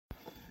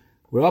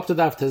We're up to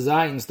Daf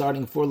Tezayin,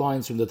 starting 4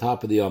 lines from the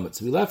top of the Yomit.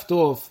 So we left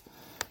off,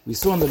 we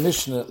saw in the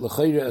Mishnah,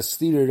 L'chayra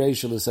Astira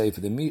Reisha L'Seifa.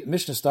 The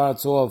Mishnah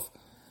starts off,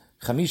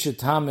 Chamisha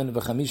Tamin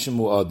v'Chamisha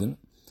Mu'adin,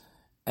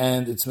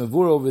 and it's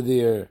Mavur over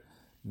there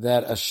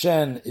that a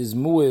Shen is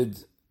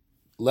Mu'id,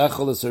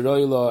 Lechel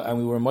L'Saroyla, and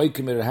we were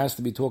Moikim, it has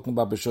to be talking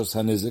about B'Shos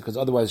HaNizik, because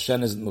otherwise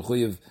Shen isn't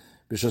Mechuyev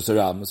B'Shos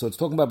HaRabim. So it's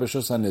talking about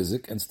B'Shos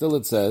HaNizik, and still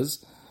it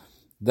says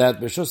that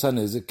B'Shos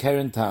HaNizik,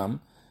 Keren Tam,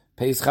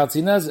 pays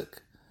Chatzi Nezik.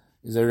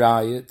 Is a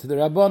raya to the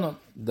Rabbanon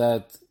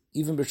that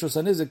even B'Shus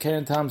HaNizik,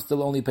 Keren Tam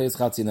still only pays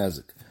Chatzi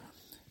Nezik.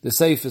 The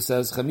Seifa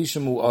says, Chamisha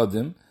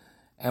Mu'adim,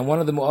 and one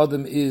of the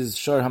Mu'adim is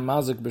Shor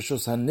HaMazik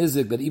B'Shus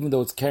HaNizik, that even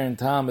though it's Keren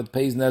Tam, it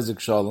pays Nezik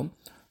Shalom.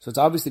 So it's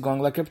obviously going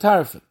like Reb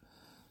Tarfon.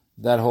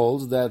 That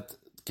holds that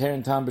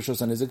Keren Tam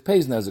B'Shus HaNizik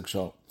pays Nezik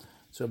Shalom.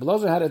 So Reb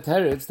Elazar had a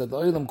teretz that the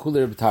Oilam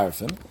Kula Reb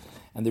Tarfon,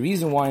 and the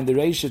reason why in the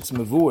Reish it's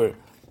Mavur,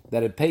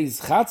 that it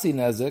pays Chatzi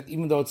Nezik,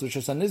 even though it's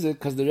B'Shus HaNizik,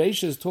 because the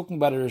Reish is talking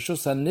about a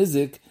B'Shus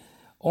HaNizik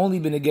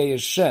only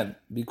B'Negeya Shen,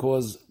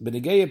 because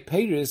B'Negeya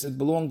Peiris, it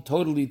belonged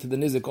totally to the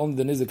Nizik.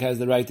 Only the Nizik has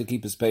the right to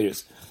keep his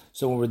Peiris.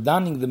 So when we're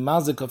donning the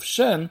Mazik of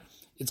Shen,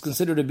 it's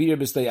considered a Bir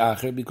B'Stei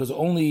Acher, because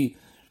only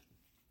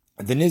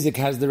the Nizik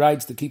has the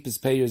rights to keep his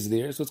Peiris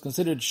there. So it's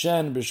considered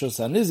Shen B'Shos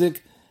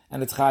HaNizik,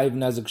 and it's Chayiv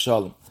Nezik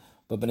Shalom.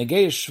 But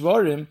B'Negeya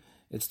Shvarim,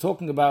 it's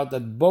talking about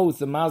that both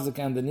the Mazik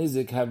and the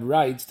Nizik have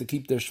rights to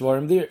keep their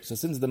Shvarim there. So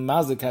since the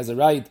Mazik has a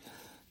right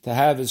to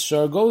have his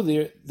Shor go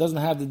there, it doesn't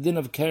have the din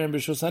of Keren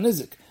B'Shos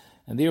HaNizik.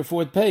 And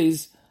therefore it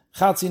pays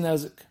Chatzi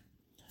Nezik.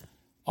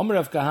 Omer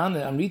Rav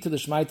Kahane, Amrita the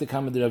Shmaite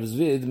Kamed Rav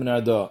Zvid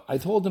Menarda. I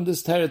told him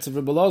this teretz of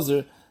Reb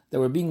Elazar that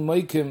we're being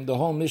moikim the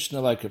whole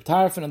Mishnah like Reb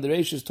Tarfon, and the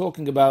Reish is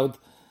talking about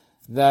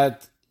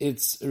that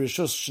it's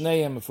Rishus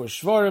Shneim for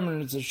Shvarim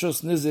and it's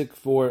Rishus Nizik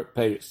for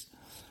Peiris.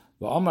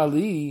 But Omar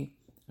Li,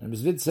 and Rav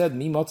Zvid said,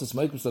 Mi motzes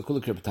moikim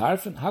slakulik Reb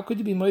Tarfon? How could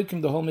you be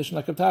moikim the whole Mishnah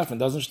like Reb Tarfon?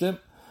 Doesn't stem?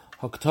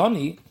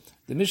 Hoktoni,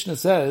 the Mishnah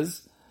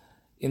says,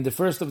 in the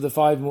first of the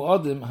 5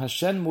 Mu'adim,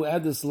 Hashen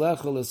Mu'edis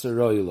Lechel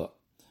Esaroyla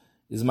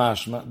is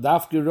mashma,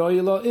 Dafki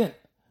Royla in,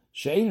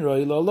 Shein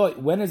Royla loy.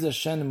 When is a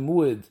Shen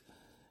Mu'ed,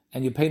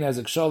 and you pay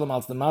Nezik Shalom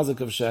out the Mazik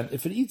of Shen,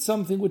 if it eats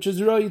something which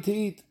is Roy to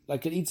eat,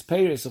 like it eats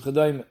Peiris, or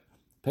Chedaim,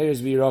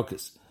 Peiris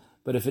V'Yirokis.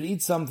 But if it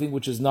eats something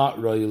which is not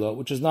Royla,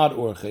 which is not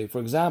Orche, for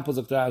example,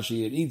 Dr.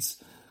 Ashi, it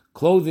eats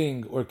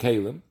clothing or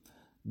Kalim,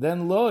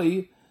 then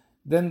loy,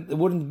 then it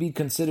wouldn't be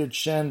considered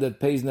Shen that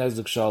pays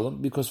Nezik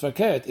Shalom, because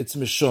Faket, it's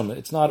Mishunah,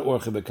 it's not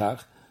Orche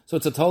Bekach, so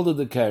it's a Tolda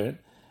de Keren,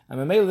 and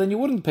Mamela, then you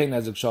wouldn't pay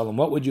Nezik Shalom.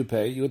 What would you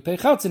pay? You would pay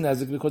Chatzi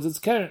Nezik because it's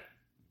Keren.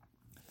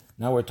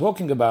 Now we're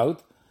talking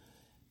about,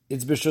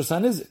 it's B'Shus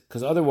HaNizik,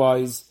 because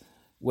otherwise,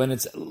 when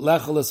it's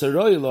Lechel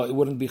Esaroyla, it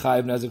wouldn't be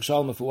Chayiv Nezik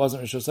Shalom if it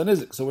wasn't B'Shus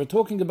HaNizik. So we're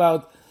talking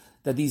about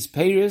that these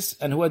Peiris,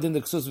 and who had in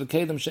the Ksus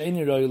V'Kedem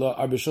She'eni Royla,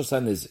 are B'Shus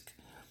HaNizik.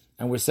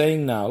 And we're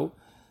saying now,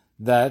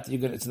 that you're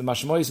going. It's the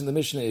mashmois in the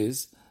Mishnah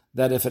is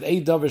that if it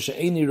ate davar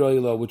she'eni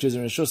roila, which is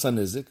in Rishus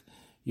HaNizik,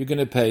 you're going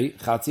to pay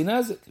Chatzi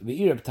Nezik.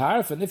 V'ir Reb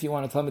Tarfon, if you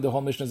want to tell me the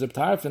whole Mishnah is Reb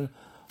Tarfon,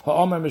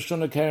 ha'omer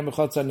mishuna keren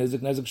b'chatz HaNizik,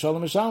 Nezik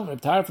Shalom Mishalom. Reb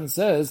Tarfon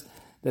says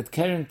that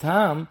Keren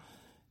Tam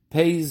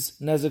pays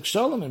Nezik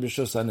Shalom in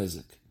Rishus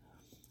HaNizik.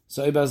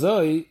 So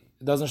Ibazoi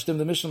doesn't stem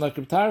the Mishnah like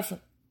Reb Tarfon.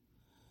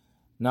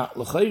 Now,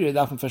 l'chayre,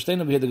 darf man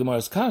verstehen, we had the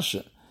Gemara's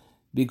kasha,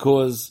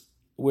 because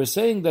we're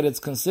saying that it's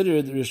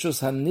considered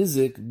Rishus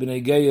HaNizik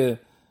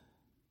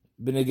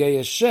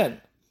B'Negeya Shen,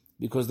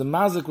 because the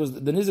Mazik was,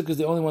 the Nizik is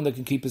the only one that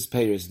can keep his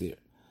payers there.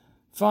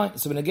 Fine,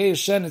 so B'Negeya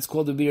Shen, it's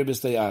called the Bir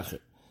B'Stei Acher.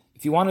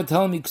 If you want to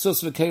tell me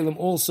Ksus V'Kelim,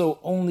 also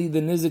only the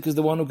Nizik is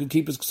the one who can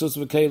keep his Ksus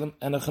V'Kelim,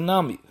 and a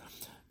Chanami.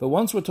 But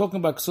once we're talking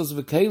about Ksus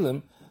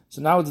V'Kelim,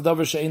 so now it's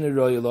Davar She'eni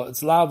Royla,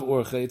 it's Lav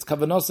Orche, it's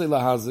Kavanosei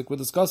Lahazik, we're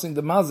discussing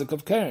the Mazik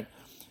of Keren.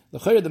 The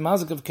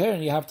Mazik of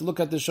Keren, you have to look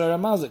at the Shor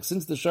HaMazik.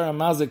 Since the Shor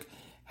HaMazik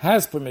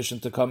has permission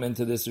to come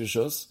into this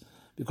Rishus,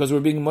 because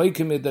we're being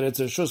moikimid that it's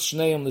a Rishus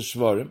Shneim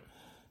L'Shvarim,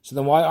 so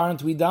then why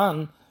aren't we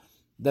done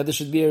that there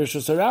should be a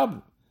Rishus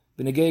HaRabim?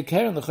 B'Negei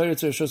Keren, the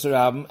it's a Rishus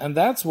HaRabim, and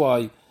that's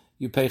why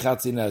you pay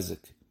Chatzi Nezik.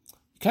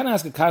 You can't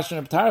ask a Kasher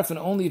and a Tarfon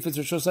only if it's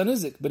Rishus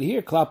HaNizik, but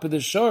here, Klap the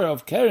Shor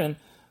of Keren,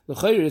 the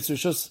it's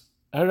Rishus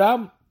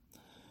HaRabim.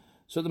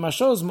 So the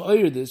Mashal is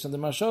Ma'ir this, and the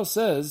Mashal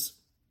says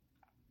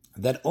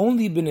that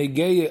only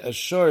B'Negei a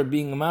Shor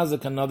being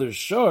Mazik another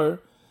Shor,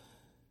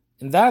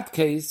 in that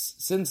case,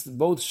 since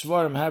both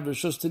Shvarim have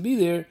Rishus to be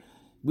there,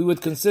 we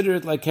would consider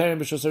it like Keren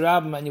B'Shus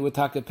HaRabim, and you would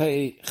take a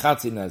pay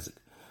Chatzi Nezik.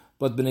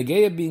 But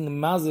B'Negeya being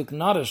Mazik,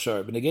 not a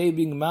Shor, B'Negeya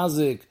being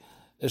Mazik,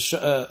 a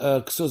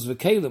Ksus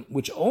V'Kelim,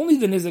 which only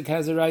the Nizik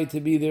has a right to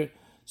be there,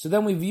 so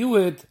then we view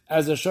it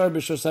as a Shor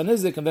B'Shus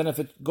HaNizik, and then if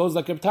it goes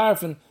like a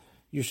Tarfon,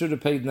 you should have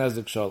paid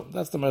Nezik Shalom.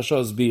 That's the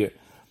Marshal's beer.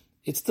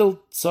 It's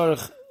still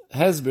Tzarech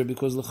Hezber,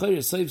 because L'chayr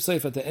is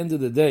safe at the end of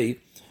the day,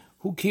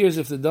 who cares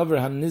if the Davar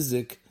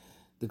HaNizik,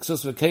 the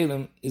Ksus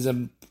V'Kelim,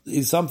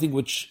 is something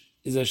which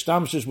is a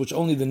shtamshish, which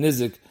only the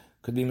Nizik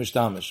could be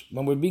mishtamish.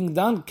 When we're being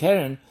done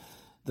Keren,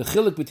 the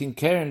chiluk between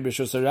Keren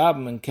B'Shus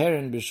HaRabim and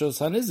Keren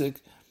B'Shus HaNizik,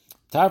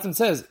 Tarfon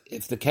says,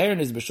 if the Keren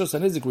is B'Shus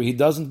HaNizik where he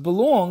doesn't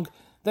belong,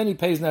 then he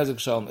pays Nezik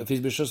Shalom. If he's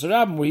B'Shus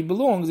Rabim, where he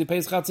belongs, he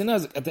pays Chatzi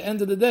Nezik. At the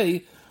end of the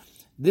day,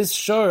 this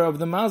shor of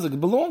the mazik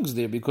belongs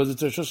there because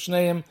it's a Rosh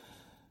Shneim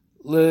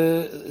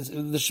the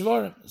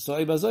Shvarim. So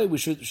Ibazai, we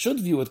should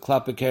view it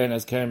Klappe Karen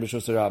as Karen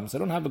B'Shus Rabim. So I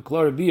don't have a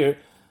clear beer,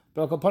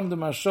 but Akapan the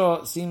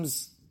Marsha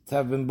seems to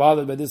have been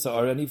bothered by this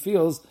or, and he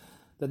feels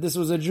that this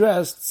was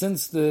addressed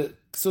since the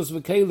Ksus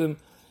V'Kelim,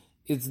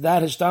 it's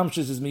that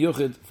Hishtamshis is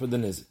miyuchid for the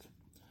Nizik.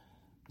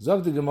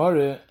 Zog the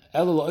Gemara,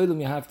 Elul Oilim,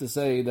 you have to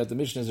say that the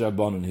Mishnah is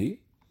Rabbanon he.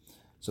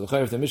 So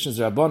if the Mishnah is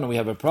Rabbanon, we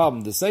have a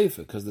problem, the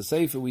Sefer, because the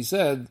Sefer we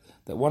said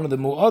that one of the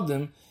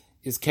Mu'adim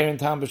is Keren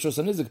Tam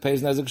B'Shus HaNizik,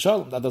 pays Nezik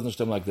Shalom. That doesn't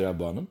stem like the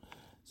Rabbanon.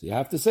 So you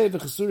have to say,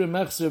 V'chesure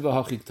mechzer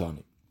v'hachik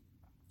tani.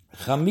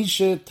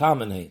 Chamishe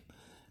Tamenheim.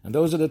 And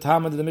those are the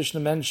Tamen that the Mishnah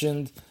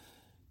mentioned,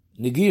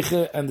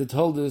 Negiche and the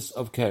Toldus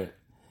of Keren.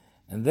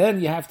 And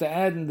then you have to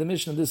add in the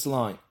Mishnah this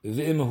line,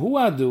 V'im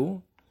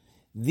huadu,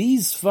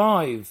 these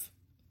 5,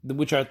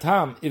 which are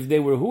Tam, if they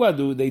were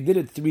huadu, they did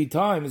it 3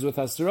 times with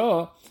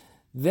Hasra,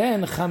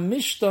 then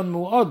Chamishtan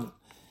Mu'adim.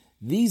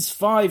 These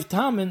 5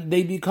 Tamen,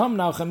 they become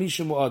now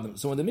Chamisha Mu'adim.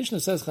 So when the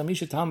Mishnah says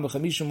Chamisha Tam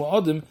v'Chamisha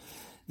Mu'adim,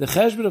 the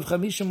Cheshbon of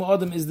Chamisha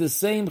Mu'adim is the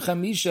same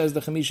Chamisha as the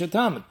Chamisha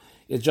Tamen.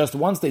 It's just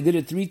once they did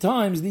it 3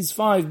 times, these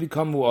 5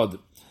 become Mu'adim.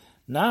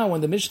 Now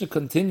when the Mishnah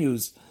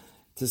continues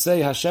to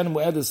say Hashem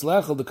Mu'edis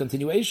Lechel, the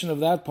continuation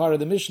of that part of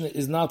the Mishnah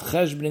is not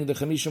Cheshboning the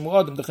Chamisha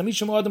Mu'adim. The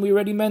Chamisha Mu'adim we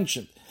already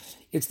mentioned.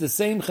 It's the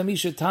same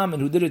Chamisha Tamen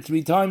who did it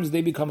 3 times,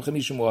 they become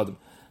Chamisha Mu'adim.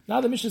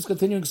 Now the Mishnah is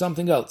continuing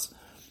something else.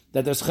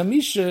 That there's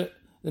Chamisha,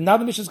 now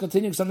the Mishnah is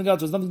continuing something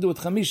else, it has nothing to do with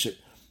Chamisha.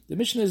 The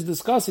Mishnah is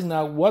discussing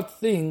now what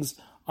things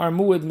are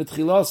Mu'ed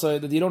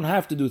Mitchilasai that you don't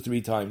have to do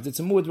 3 times.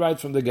 It's a Mu'ed right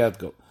from the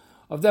get-go.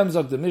 Of them,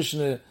 Zog the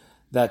Mishnah,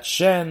 that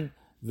Shen,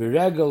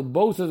 Viregel,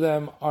 both of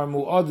them are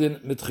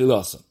Mu'adin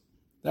Mitchilasai.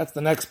 That's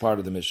the next part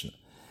of the Mishnah.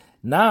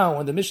 Now,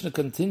 when the Mishnah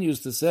continues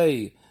to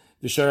say,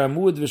 V'shara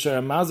Mu'ed,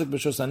 V'shara Mazik,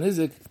 B'shos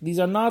HaNizik, these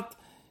are not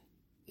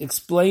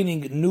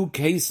explaining new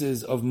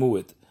cases of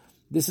Mu'ed.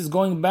 This is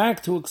going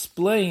back to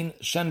explain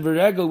Shen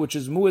V'regel, which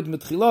is Mu'ed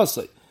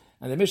Mitchilasai.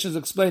 And the Mishnah is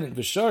explaining,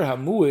 V'shar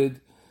HaMu'ed,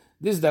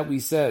 this that we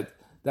said,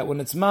 that when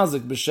it's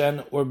Mazik,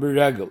 B'shen, or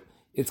B'regel,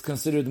 it's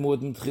considered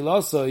Mu'ed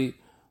Mitchilasai.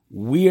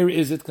 Where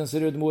is it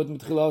considered Mu'ed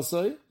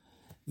Mitchilasai?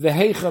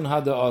 V'heichan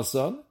Hada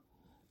Asan,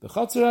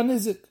 V'chatzar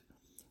HaNizik.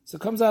 So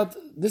it comes out,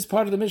 this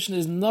part of the Mishnah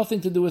is nothing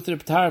to do with the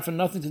Tarif and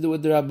nothing to do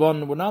with the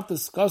Rabban. We're not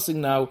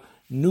discussing now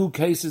new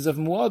cases of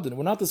Mu'adin.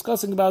 We're not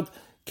discussing about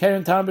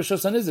Keren Tam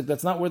B'Shos HaNizik.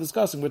 That's not what we're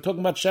discussing. We're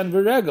talking about Shen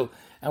V'regel.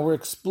 And we're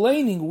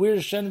explaining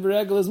where Shen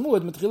V'regel is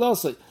Mu'ed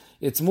Mitchilasai.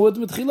 It's Mu'ed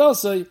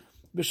Mitchilasai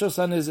B'Shos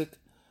HaNizik.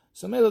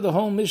 So maybe the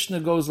whole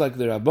Mishnah goes like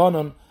the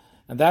Rabbanon.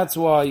 And that's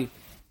why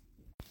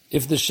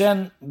if the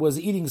Shen was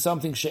eating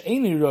something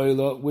She'eni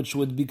Roila, which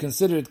would be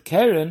considered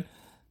Keren,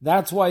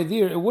 that's why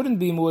there it wouldn't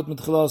be Mu'ed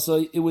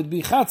Mitchilasai, it would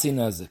be Chatzi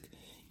Nazik.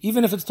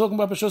 Even if it's talking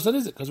about B'Shos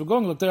HaNizik. Because we're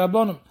going like the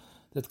Rabbanon.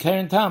 That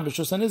Keren Tam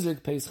B'Shos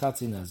HaNizik pays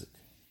Chatzi Nazik.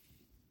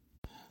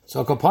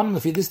 So, Kapanim,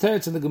 if you this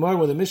teretz in the Gemara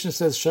where the Mishnah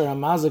says Shar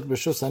HaMazik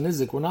B'Shos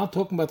HaNizik, we're not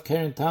talking about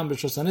Keren Tam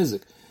B'Shos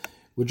HaNizik.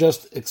 We're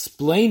just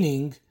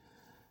explaining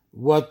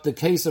what the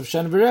case of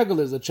Shen V'regel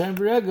is. That Shen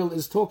V'regel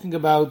is talking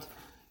about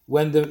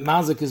when the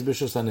Mazik is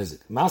B'Shos HaNizik.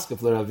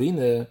 Maskef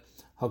L'Ravine,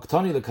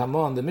 Haktani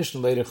L'Kamon, the Mishnah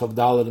later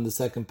Chavdalet in the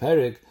second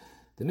parak,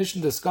 the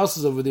Mishnah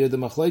discusses over there the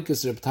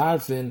Machlekes Reb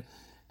Tarfin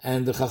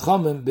and the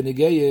Chachamim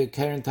B'Negeye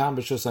Keren Tam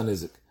B'Shos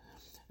HaNizik.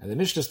 And the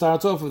Mishnah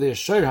starts off with the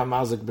Shar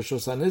HaMazik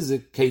B'Shos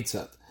HaNizik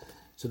Keitzad.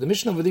 So the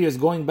Mishnah over there is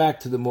going back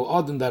to the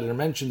Mu'adim that are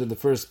mentioned in the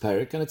first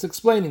parak, and it's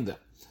explaining them.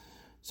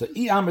 So, if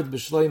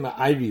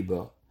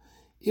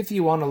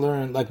you want to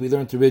learn, like we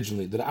learned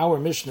originally, that our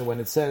Mishnah, when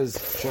it says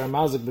Shar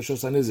Mazik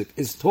B'Shos HaNizik,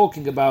 is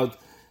talking about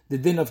the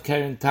din of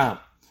Keren Tam.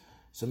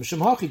 So, Mishum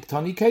Hachik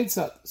Tani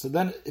Keitzad. So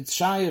then it's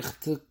shaykh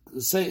to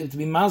say, to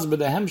be mazber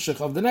the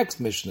hemshech of the next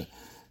Mishnah.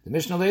 The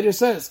Mishnah later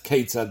says,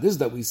 Keitzad, this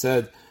that we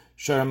said,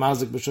 Shar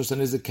Mazik B'Shos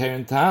HaNizik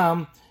Keren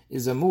Tam,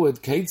 is a Mu'ad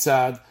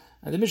Keitzad,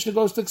 and the Mishnah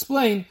goes to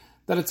explain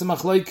that it's a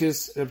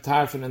machlokes Reb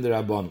Tarfin and the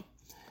Rabban.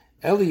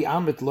 Eli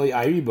Amrit Loi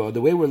Ayriba,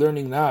 the way we're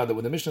learning now, that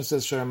when the Mishnah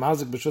says Shar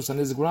Mazik B'Shos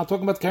HaNizik, we're not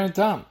talking about Keren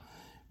Tam.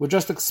 We're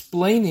just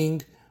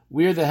explaining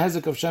where the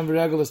hezek of Shem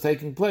V'regel is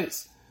taking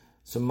place.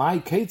 So my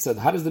Keitzad,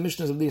 how does the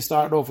Mishnah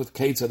start off with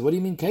Keitzad? What do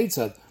you mean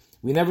Keitzad?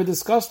 We never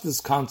discussed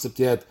this concept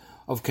yet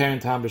of Keren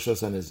Tam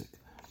B'Shos HaNizik.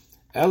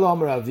 El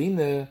Amr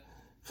Avine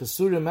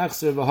Chesure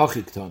Mechzer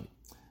V'Hachik Tani.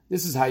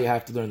 This is how you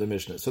have to learn the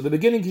Mishnah. So the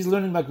beginning he's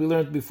learning like we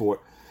learned before.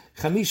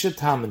 Chamisha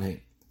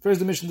Tamenheim. First,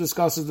 the Mishnah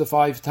discusses the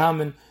 5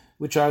 Tamen,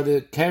 which are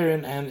the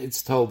Keren and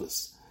its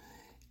Toldus.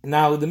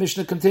 Now, the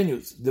Mishnah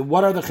continues.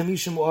 What are the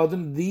Chamisha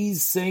Mu'adim?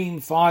 These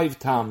same 5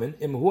 Tamen,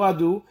 Im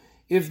Huadu,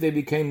 if they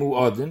became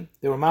Mu'adim,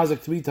 they were Mazik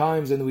 3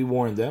 times and we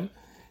warned them.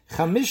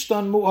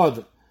 Chamishtan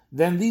Mu'adim.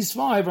 Then these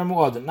 5 are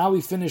Mu'adim. Now we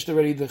finished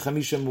already the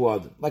Chamisha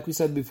Mu'adim, like we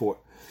said before.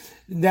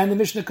 Then the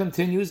Mishnah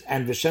continues,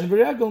 and V'shen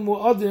V'regel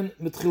Mu'adim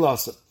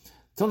Mitchilasa.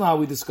 Till now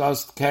we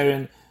discussed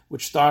Keren,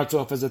 which starts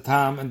off as a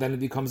Tam and then it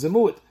becomes a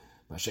Mu'ad.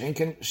 Shen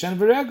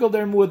V'regel,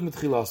 they're Mu'ad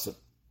Mitchilasa.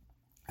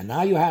 And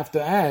now you have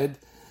to add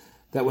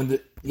that when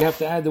you have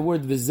to add the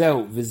word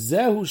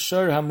vizehu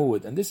shar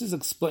hamuad, and this is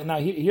explained. Now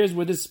here's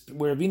where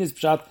Ravina's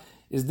pshat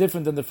is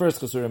different than the first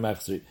chasura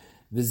mechsri.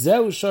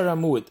 Vizehu shar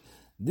hamuad.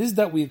 This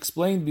that we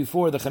explained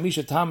before, the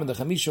chamisha tam and the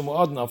chamisha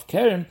muadin of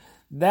Keren,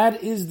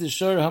 that is the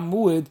shar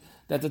hamuad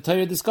that the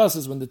Torah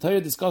discusses. When the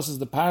Torah discusses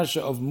the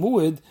parasha of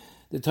Muad,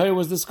 the Torah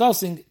was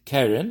discussing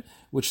Keren,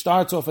 which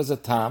starts off as a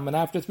tam, and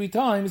after 3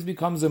 times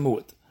becomes a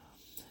muad.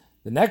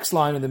 The next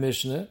line of the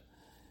Mishnah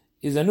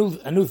is a new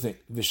thing.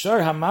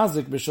 V'shar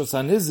hamazik b'shos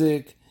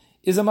hanizik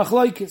is a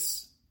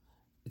machlokes.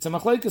 It's a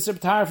machlokes Reb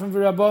Tarfon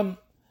v'Rabban,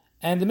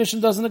 and the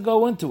Mishnah doesn't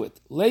go into it.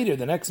 Later,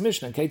 the next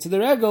Mishnah, Keitzad the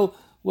Regel,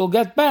 will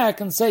get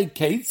back and say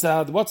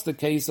Keitzad, what's the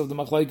case of the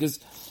machlokes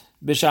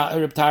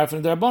Reb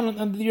Tarfon v'Rabban,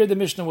 and here the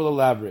Mishnah will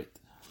elaborate.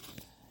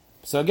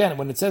 So again,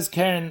 when it says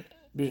Keren,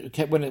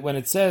 when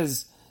it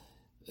says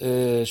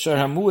Shar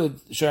Hamuad,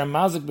 Shar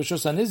Mazik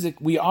b'shos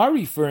hanizik, we are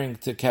referring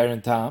to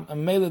Keren Tam,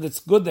 and Mela that's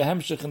good the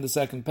hemshich in the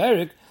second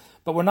parak,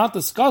 but we're not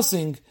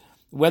discussing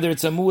whether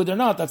it's a muad or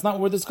not. That's not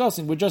what we're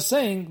discussing. We're just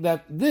saying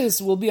that this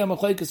will be a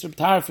machlokes Reb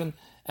Tarfon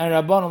and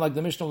Rabbanon, like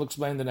the Mishnah will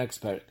explain in the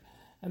next parak.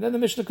 And then the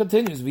Mishnah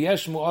continues,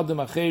 V'yesh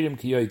mu'adim acherim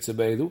ki yoytze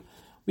beilu.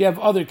 We have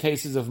other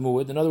cases of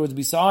muad. In other words,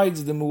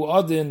 besides the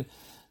mu'adin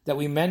that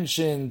we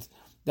mentioned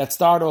that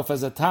start off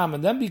as a tam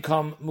and then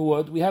become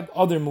muad, we have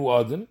other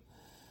mu'adin.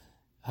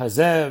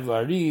 Hazev,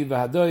 Ari,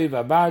 V'hadoi,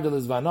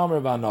 V'abardelis, V'anomer,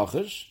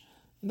 V'anochish.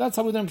 And that's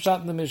how we learn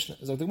pshat in the Mishnah.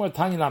 There's a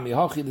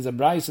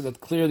brayso that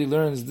clearly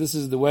learns this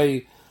is the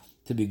way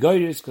to be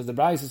goyris, because the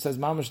brayso says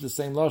mamash the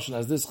same lashon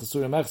as this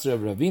chasura mechsera of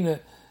Ravina.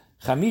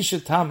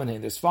 Chamisha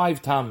tamanin. There's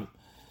 5 tam.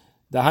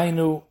 The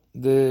hainu,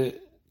 the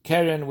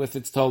Keren with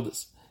its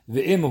toldus.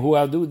 V'im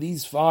huadu,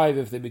 these 5,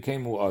 if they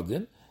became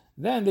muadin,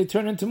 then they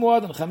turn into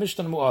muadin.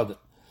 Chamishtan muadin.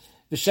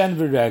 V'shen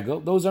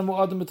v'regel, those are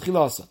muadin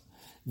b'tchilasa.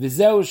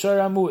 V'zeu shar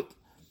amud.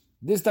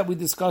 This that we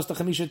discussed, the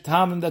Chamisha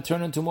Tamim that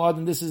turn into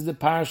Mu'adin, this is the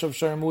parish of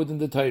Shar Mu'ad in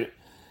the Torah.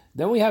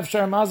 Then we have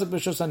Shar Mazik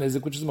b'shos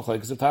hanizik, which is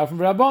Machlokes of Tarfon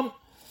v'Rabban.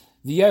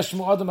 V'yesh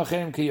Mu'adim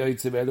acherim ki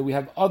yoytze beilu. We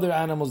have other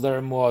animals that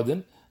are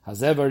Mu'adin.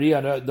 Hazev, Ari,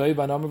 Doi,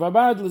 V'anomer,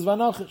 V'abardel,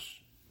 V'anochish.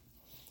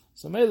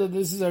 So Mela,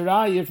 this is a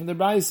raya from the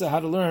Brayso how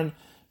to learn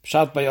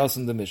Pshat by us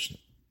in the Mishnah.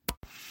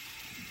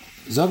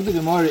 Zog the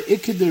Gemara,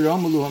 Ikid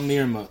Ramulu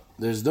HaMirma.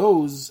 There's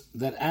those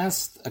that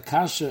asked a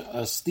kasha,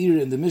 a steer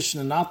in the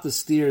Mishnah, not the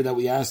steer that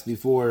we asked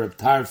before of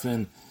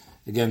Tarfon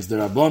against the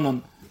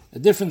Rabbanon, a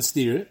different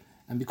steer,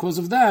 and because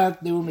of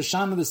that, they were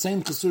meshana the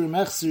same chasura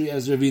mechseri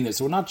as Ravina.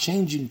 So we're not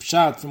changing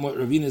pshat from what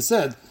Ravina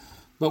said,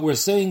 but we're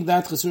saying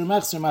that chasura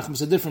mechseri machmas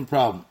is a different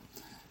problem.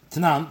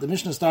 Tanan, the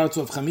Mishnah starts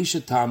off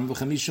chamisha tam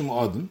v'chamisha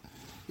mu'adim,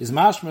 is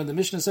mashmer, the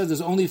Mishnah says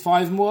there's only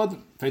 5 mu'adim.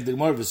 In fact, the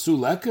Gemara v'su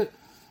leke,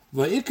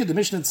 Va'ikad, the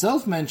Mishnah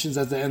itself mentions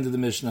at the end of the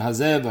Mishnah,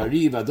 Hazev,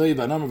 Hari, V'adoi,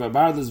 V'anomer,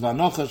 V'abardelis,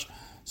 V'anochash.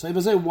 So I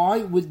say, why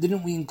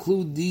didn't we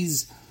include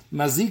these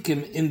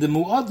mazikim in the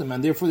mu'adim,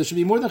 and therefore there should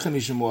be more than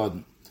chamisha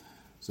mu'adim?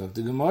 So if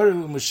the Gemara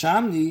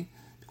Mushamni,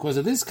 because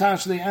of this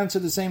kash, they answer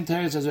the same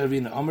teretz as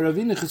Ravina. Amar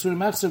Ravina chesur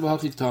mechser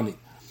v'hachik tani.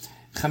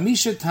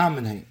 Chamisha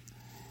tamin.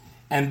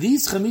 And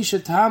these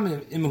chamisha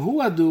tamin, im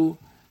huadu,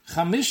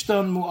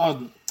 chamishtan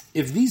mu'adim.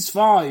 If these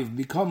 5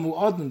 become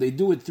mu'adim, they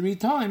do it 3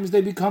 times, they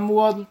become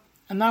mu'adim.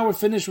 And now we're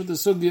finished with the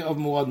sugya of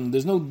mu'adim.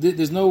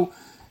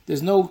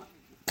 There's no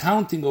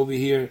counting over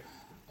here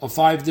of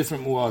 5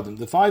 different mu'adim.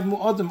 The 5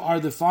 mu'adim are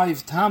the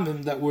 5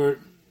 tamim that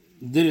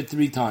did it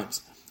 3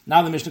 times.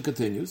 Now the Mishnah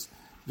continues.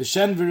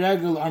 V'shen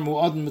v'regel are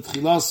mu'adim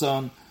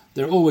mitchilasan.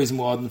 They're always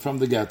mu'adim from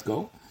the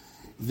get-go.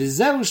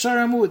 V'zeu shar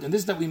amud. And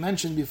this that we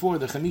mentioned before,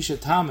 the chamisha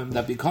tamim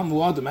that become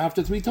mu'adim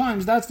after 3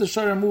 times, that's the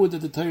shar amud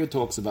that the Torah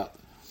talks about.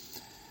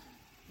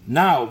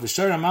 Now,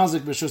 v'shar mazik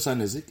b'shos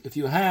hanizik, if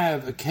you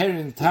have a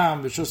keren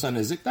tam b'shos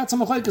hanizik, that's a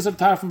machlokes of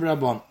Tarfon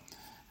v'Rabban.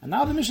 And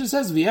now the Mishnah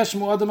says, v'yesh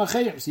mu'adim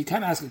acherim. So you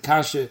can't ask a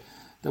kasha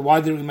that why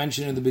didn't we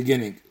mention in the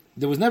beginning?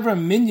 There was never a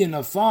minion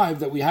of 5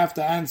 that we have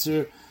to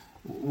answer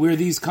where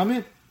these come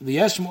in.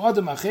 V'yesh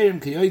mu'adim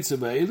acherim ki yoytze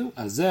beilu,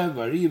 hazev,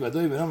 ari,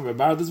 v'adoi, v'anomer,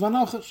 v'abardelis,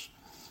 v'anochash.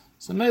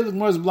 So Melech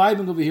Mor is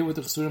bleiben over here with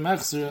the chesura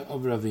mechsera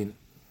of Ravina.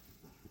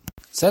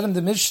 Said in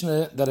the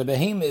Mishnah that a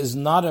behemah is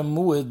not a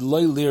muad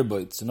loy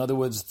lirboitz. In other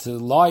words, to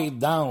lie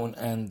down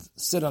and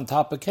sit on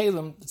top of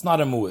kalim, it's not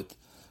a muad.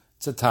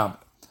 It's a tam.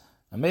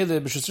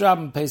 Amele b'shus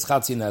rabim pays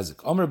chatzi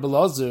nezik. Omer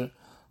belazer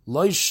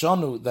loy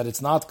shonu, that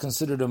it's not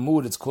considered a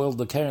muad. It's called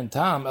the keren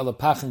tam el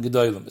pachin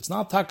gedolim. It's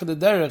not taka the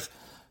derech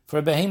for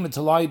a behemah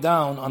to lie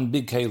down on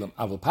big kalim.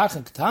 Aval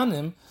pachin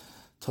ketanim,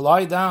 to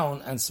lie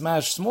down and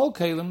smash small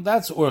kalim,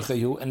 that's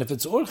orchehu. And if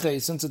it's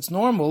orche, since it's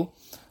normal,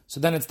 so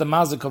then it's the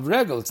mazik of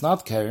regel. It's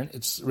not keren,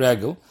 it's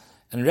regel.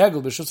 And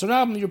regel, b'shus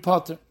rabim, you're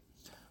potter.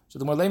 So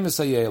the Malay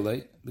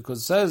Misayele, because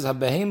it says,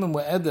 ha-behemim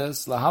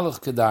we'edes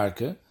lahalach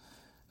kedarke,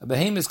 a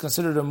behem is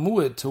considered a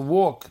mu'ed to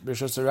walk,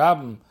 b'shus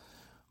rabim,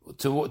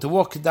 to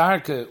walk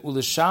kedarke,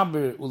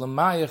 u'lishaber,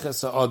 u'lamayach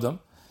es ha'odam,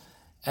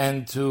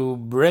 and to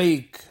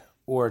break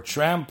or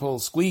trample,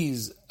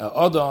 squeeze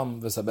adam,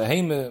 v'sa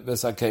behemah,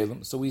 v'sa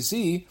kelim. So we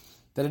see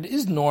that it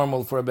is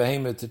normal for a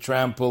behemah to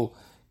trample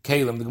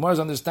kalim. The Gemara's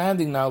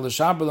understanding now,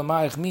 l'shaber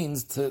l'mayach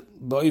means to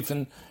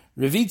boifen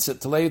revitza,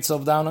 to lay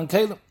itself down on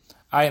kelim.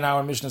 In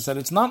our Mishnah said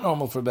it's not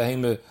normal for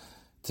behemoth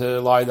to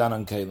lie down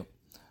on kelim.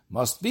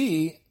 Must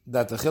be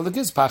that the chiluk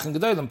is pachin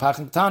gedolim,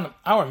 pachin ktanim.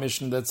 Our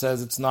Mishnah that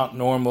says it's not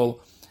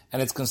normal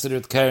and it's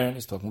considered keren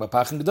is talking about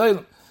pachin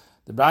gedolim.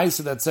 The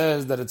Braisa that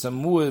says that it's a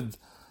muad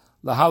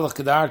lahalach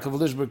kedarka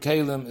v'lishber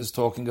kelim is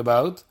talking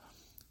about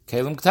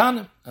kelim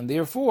ktanim, and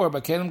therefore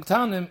by kelim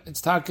ktanim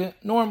it's taka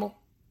normal.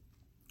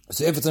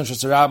 So if it's in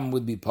Shasarabim, it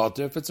would be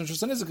potter. If it's in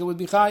Shasanizik, it would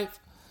be chayiv.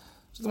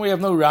 So then we have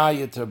no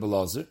raya to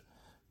Belazar.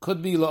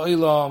 Could be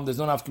la'olam. There's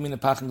no nafkamina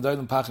pachin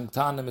gedolim, pachin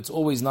ktanim. It's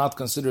always not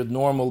considered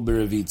normal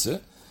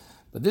berevitza.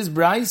 But this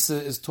Braisa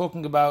is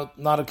talking about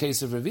not a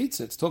case of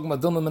revitza. It's talking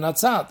about dilma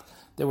menatzat.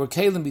 There were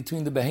kelim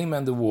between the behema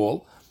and the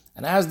wall,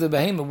 and as the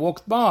behema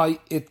walked by,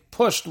 it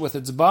pushed with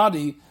its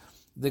body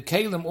the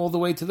kelim all the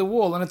way to the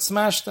wall, and it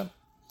smashed them.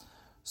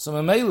 So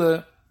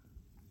Mamela,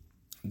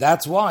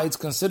 that's why it's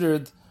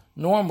considered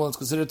normal. It's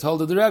considered to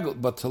hold the regel,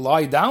 but to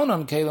lie down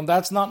on kelim,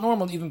 that's not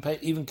normal. Even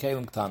kelim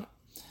ktan.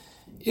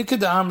 Ikad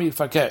amri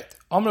fakert.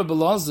 Amr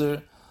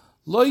Belazar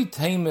loy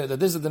teime, that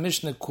this is the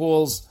Mishnah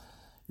calls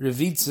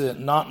revitza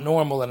not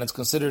normal, and it's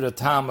considered a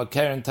tam, a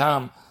keren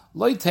tam.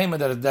 Loy teime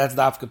that that's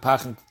dafke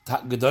pachin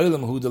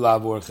gedolim hu de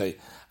lav orche.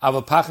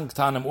 Ava pachin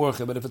ktanim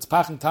orche. But if it's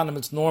pachin ktanim,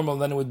 it's normal.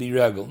 Then it would be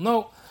regel.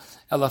 No.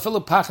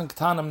 Elafilu pachin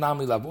ktanim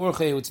nami lav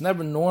orche. It's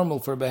never normal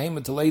for a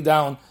behemoth to lay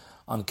down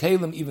on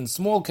kelim, even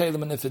small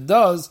kelim, and if it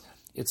does,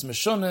 it's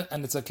meshunah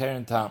and it's a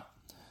keren tam.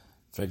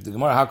 For the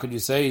Gemara, how could you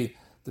say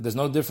that there's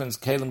no difference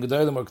kelim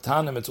gedolim or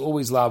ktanim? It's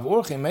always lav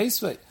orche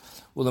meisvei.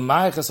 Well, the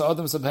ma'achas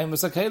adam sa behemoth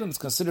sa kelim. It's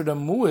considered a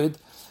muad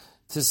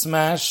to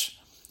smash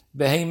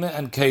behemoth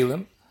and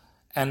kelim,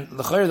 and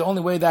the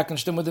only way that can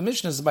stem with the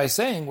Mishnah is by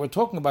saying we're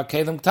talking about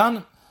kelim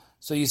ktanim.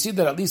 So you see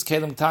that at least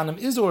kelim ktanim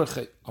is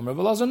orche. Amar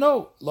Belazar,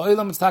 no,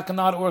 lo'ilam it's taka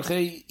not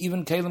orche,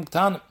 even kelim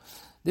ktanim.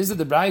 This is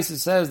the Braisa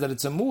says that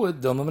it's a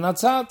muad dilma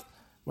menatzat.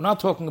 We're not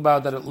talking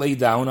about that it lay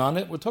down on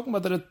it. We're talking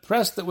about that it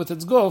pressed it with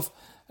its guf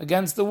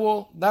against the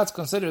wall. That's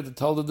considered the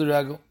told of the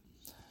regel.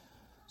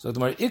 So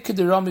there's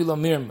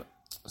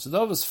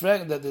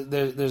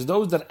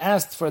those that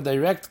asked for a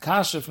direct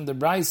kasha from the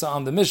Braisa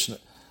on the Mishnah.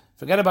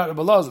 Forget about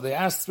Rebbe Elazar. They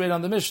asked straight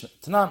on the Mishnah.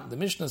 Tanan, the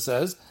Mishnah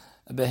says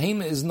a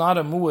behema is not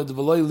a muad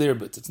v'loy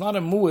lirbit. It's not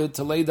a muad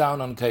to lay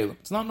down on kelim.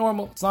 It's not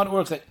normal. It's not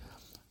orche.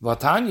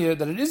 Vatanya,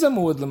 that it is a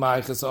muad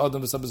l'ma'ayches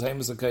adam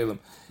v'sabes kelim.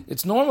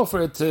 It's normal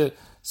for it to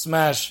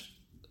smash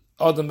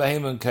adam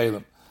behema and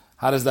kelim.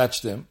 How does that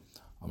stem?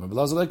 When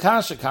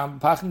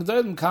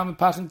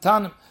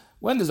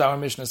does our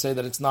Mishnah say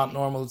that it's not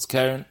normal? It's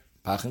keren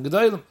pachin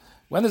gedolim.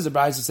 When does the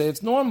Braisa say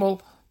it's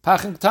normal?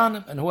 Pachin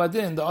ktanim, and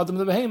huadin, the adam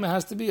of the behema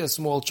has to be a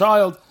small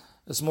child,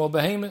 a small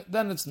behema,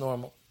 then it's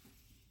normal.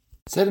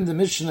 Said in the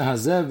Mishnah,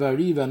 Hazev,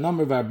 Variva,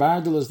 number of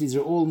bardalas, these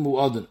are all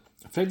mu'adin.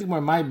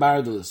 Furthermore, my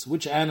bardalas,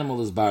 which animal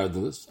is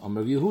bardalas?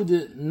 Amr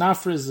Yehuda,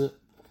 nafrize.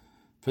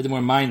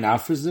 Furthermore, my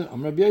nafrize.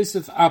 Amr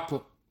Yosef,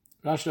 appa.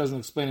 Rashi doesn't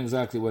explain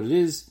exactly what it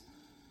is.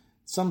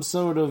 Some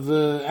sort of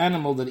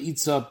animal that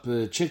eats up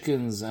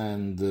chickens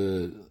and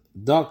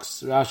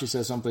ducks. Rashi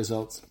says someplace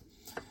else.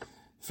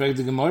 Frag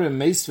the Gemara,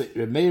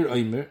 Remeir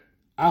Oimer,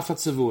 Afat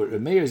Savur.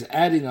 Remeir is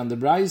adding on the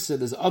Braisa,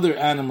 there's other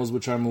animals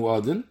which are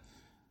mu'adin.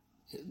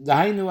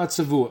 Dahainu at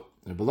Savur.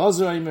 Rebbe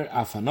Elazar Oimer,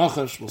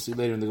 Afanochash. We'll see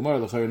later in the Gemara,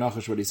 L'chari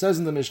Nachash, what he says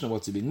in the Mishnah,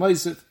 what's he being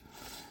Moisef.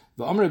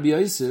 V'Amr Rabbi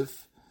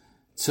Yosef,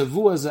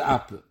 Tzavua is a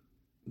appa.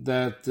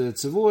 That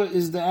Tzavua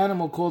is the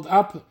animal called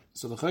appa.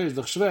 So L'chari is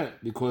L'chshver,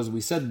 because we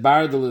said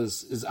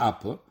Bardalis is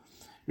appa.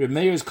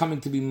 Remeir is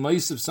coming to be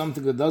Moisef,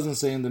 something that doesn't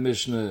say in the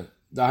Mishnah,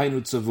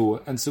 Dahainu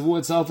Tzavua, and Tzavua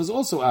itself is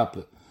also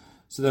Appa.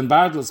 So then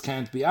Bardalis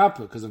can't be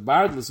Appa, because if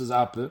Bardalis is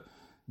Appa,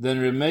 then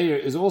Remeir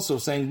is also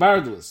saying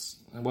Bardalis.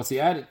 And what's he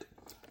adding?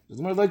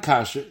 It's more like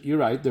Kasha, you're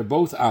right, they're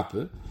both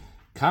Appa.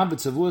 Kam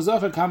b'Tzavua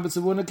Zachar, Kam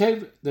b'Tzavua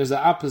Nekeva. There's a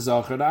Appa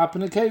Zachar and a Appa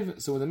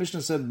Nekeva. So when the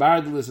Mishnah said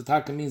Bardalis,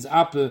 Ataka means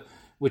Appa,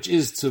 which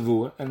is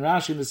Tzavua, and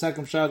Rashi in the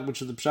second pshat,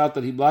 which is the pshat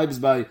that he blibes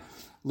by,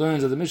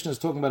 learns that the Mishnah is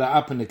talking about a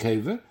Appa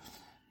Nekeva,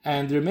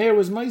 and Remeir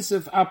was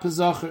Meisef Appa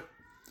Zachar.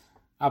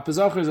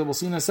 Apazachar, as we'll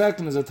see in a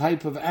second, is a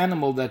type of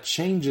animal that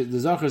changes. The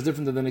zachar is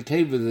different than the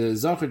nekeva. The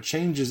zachar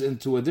changes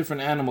into a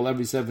different animal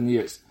every 7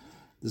 years.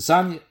 The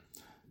sanya,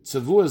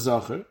 tzavua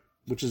zachar,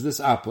 which is this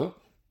appa,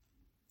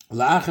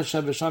 la'achar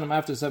sheveshanim,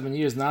 after 7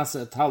 years,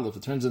 nasa atalif,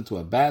 it turns into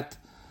a bat.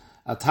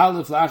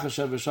 Atalif la'achar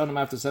sheveshanim,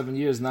 after 7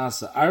 years,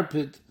 nasa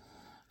arpid.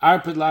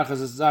 Arpid la'achar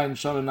zayin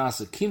shanim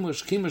nasa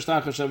kimush. Kimush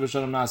la'achar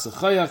sheveshanim nasa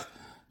chayach.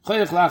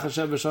 Chayach la'achar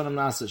sheveshanim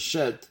nasa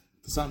shed.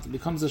 The son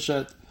becomes a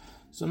shed.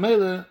 So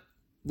mele,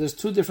 there's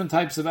two different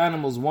types of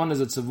animals. One is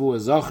a tzavua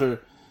zachar,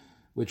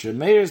 which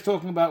Meir is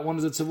talking about. One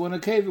is a tzavua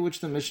nekeva, which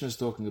the Mishnah is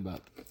talking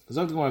about.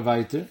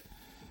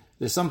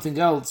 There's something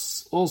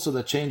else also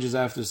that changes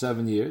after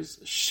 7 years.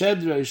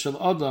 Shedra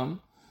shel adam,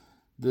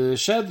 the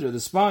shedra, the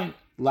spine,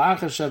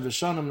 la'achar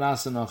sheveshanim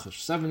nasa nachash.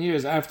 7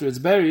 years after it's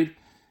buried,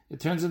 it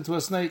turns into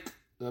a snake.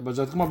 But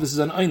this is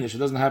an einish. It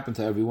doesn't happen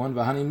to everyone.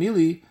 V'hani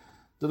mili,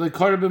 the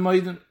leikar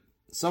b'moedim.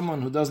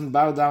 Someone who doesn't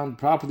bow down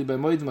properly by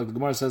moedim, like the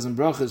Gemara says in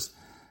Brachas,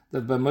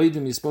 that by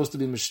Moedim you're supposed to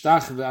be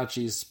mishtach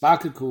ve'achi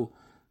spakaku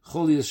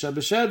Cholius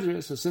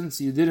Shabashedra, so since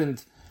you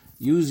didn't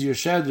use your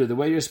shedra the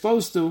way you're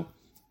supposed to,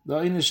 the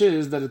inish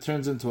is that it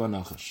turns into a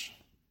nachash.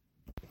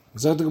 It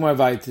says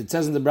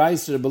in the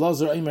Brayser,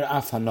 Belazar Eimer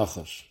Af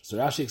HaNachash. So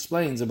Rashi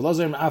explains,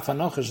 Belazar Eimer Af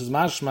HaNachash is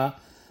mashma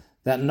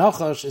that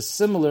nachash is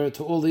similar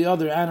to all the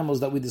other animals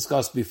that we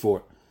discussed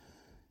before.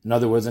 In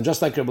other words, and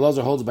just like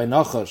Belazar holds by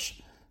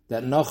nachash,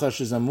 that nachash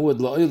is a muad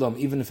la'olam,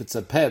 even if it's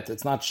a pet,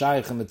 it's not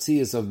shaykh and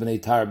metzias of b'nei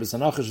tarbis, a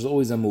nachash is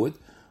always a muad.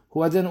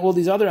 Who then all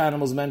these other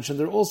animals mentioned,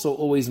 they're also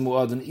always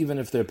muadin, even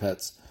if they're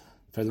pets.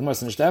 For the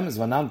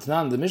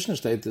the Mishnah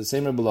state, the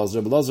same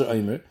Belazar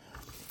Eimer,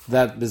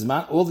 that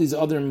bisman, all these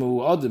other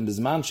mu'adim,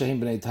 bisman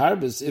shehim b'nei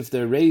tarbis, if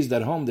they're raised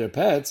at home, they're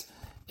pets,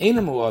 ain't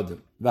a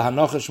mu'adim.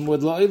 V'hanachash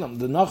mu'ad la'ilam.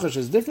 The nachash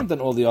is different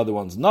than all the other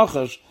ones.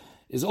 Nachash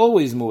is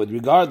always mu'ad,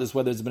 regardless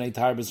whether it's b'nei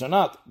tarbis or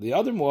not. The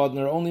other mu'adim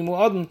are only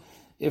mu'adim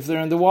if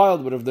they're in the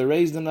wild, but if they're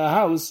raised in a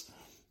house,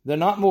 they're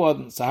not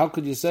mu'adim. So how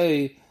could you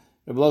say,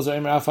 Reb Elazar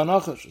Eimer Af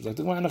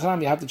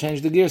HaNachash? You have to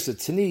change the gears to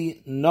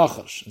Tini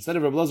Nachash. Instead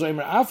of Reb Elazar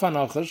Eimer Af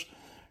HaNachash,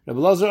 Reb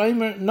Elazar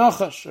Eimer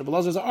Nachash. Reb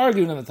Elazar is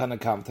arguing in the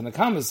Tanakam.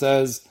 Tanakam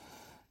says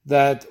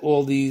that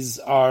all these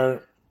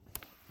are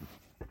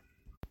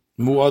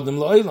mu'adim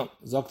la'ilam.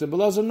 Zakta Reb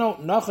Elazar, no,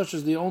 Nachash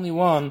is the only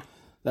one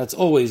that's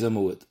always a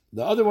mu'ad.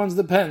 The other ones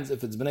depends.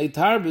 If it's b'nei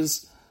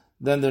tarbis,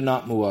 then they're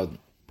not mu'adim.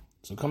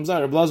 So it comes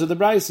out, Reb Elazar the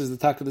Brais is the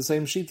tak of the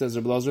same sheet as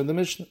Reb Elazar in the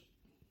Mishnah.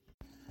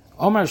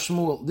 Omar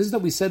Shmuel, this is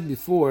that we said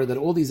before, that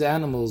all these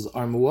animals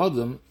are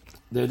mu'adim.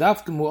 They're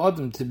dafka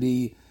mu'adim to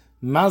be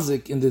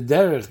mazik in the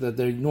derech that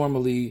they're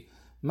normally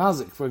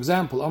mazik. For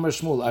example, Omar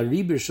Shmuel,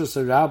 Ari b'rshus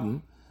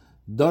harabim,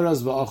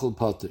 doras v'achol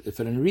potter.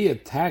 If an Ari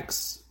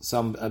attacks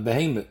some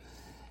behemoth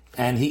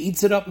and he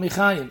eats it up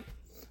michayim,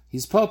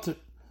 he's potter.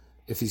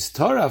 If he's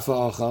Torah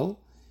v'achol,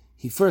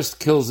 he first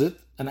kills it,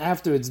 and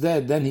after it's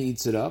dead, then he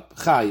eats it up.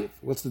 Chayiv.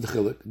 What's the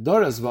chiluk?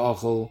 Doras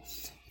v'achol,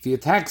 if he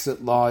attacks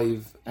it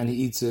live and he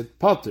eats it,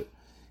 potter.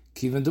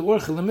 Kiven to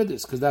urchel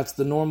amidus, because that's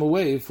the normal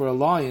way for a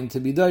lion to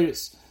be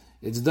dairis.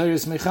 It's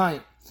dairis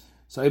mechayim.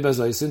 So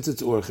since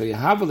it's urchel,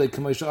 yahavale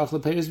k'moshe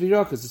achle peiros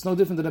v'irakas. It's no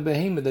different than a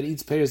behemoth that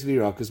eats peiros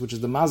v'irakas, which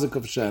is the mazik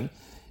of Shem.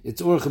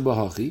 It's urchel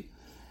b'hachi.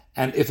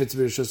 And if it's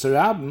b'rishus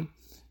harabim,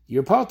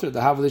 you're potter.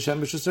 The havale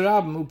Shem b'rishus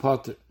harabim, u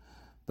potter.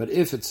 But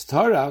if it's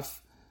taraf,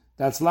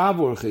 that's lav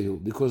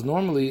urchehu, because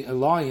normally a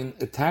lion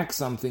attacks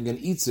something and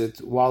eats it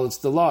while it's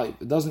still alive.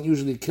 It doesn't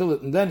usually kill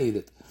it and then eat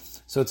it.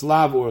 So it's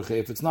lav urche.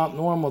 If it's not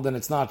normal, then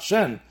it's not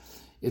shen.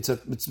 It's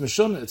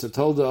mishun. It's a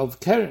tolda of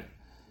keren.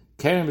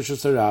 Keren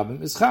b'shus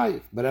harabim is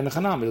chayiv. But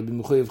enechanam, it'll be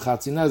mechuyev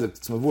chatzi nezek.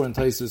 It's mavur and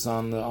taisus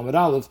on Amud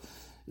Aleph.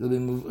 It'll be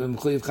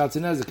mechuyev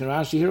chatzi nezek. And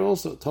Rashi here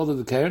also told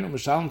the keren and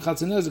mishalim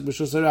chatzi nezek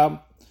b'shus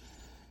harabim.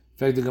 In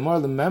fact, the Gemara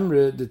the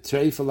memre the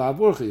treif lav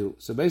urchehu.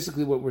 So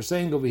basically, what we're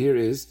saying over here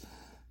is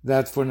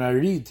that for an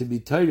Ari to be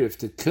tairif,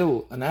 to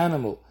kill an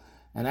animal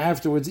and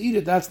afterwards eat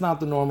it, that's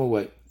not the normal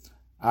way.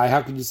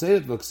 How could you say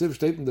it? V'ksiv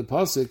state in the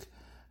pasuk,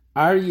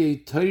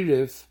 Aryeh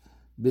tairif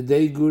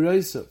b'dei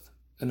guraisav.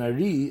 An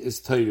Ari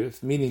is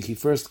tairif, meaning he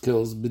first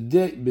kills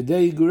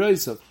b'dei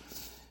guraisav,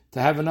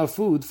 to have enough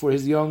food for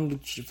his young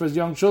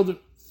children.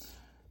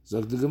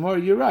 So the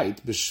Gemara, you're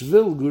right.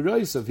 B'shvil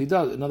guraisav, he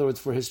does. In other words,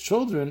 for his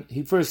children,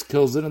 he first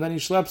kills it and then he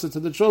schleps it to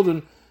the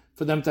children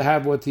for them to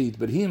have what to eat.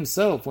 But he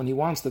himself, when he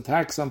wants to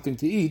attack something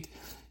to eat,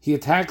 he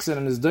attacks it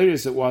and is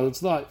dairis it while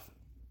it's live.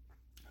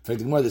 In fact,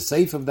 the Gemara, the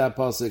seif of that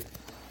pasuk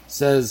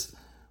says,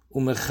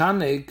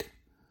 umechanek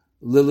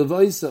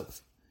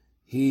lilevaisav.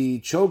 He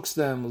chokes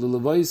them,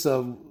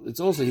 lilevaisav. It's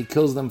also, he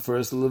kills them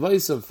first,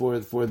 lilevaisav,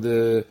 for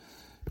the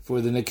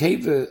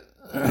nekeva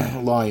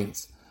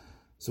lions.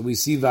 So we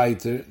see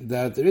weiter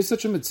that there is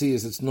such a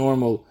metzias, it's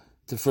normal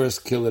to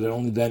first kill it and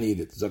only then eat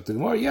it. Zok the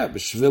Gemara, yeah,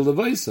 b'shvil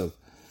levaisav.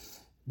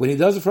 When he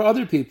does it for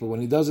other people, when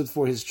he does it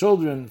for his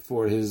children,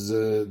 for his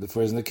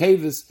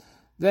nekevis,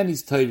 then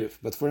he's tairif.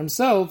 But for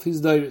himself,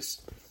 he's dairis.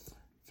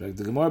 In fact,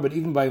 the Gemara, but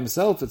even by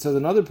himself, it says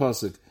another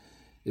pasuk.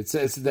 It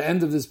says at the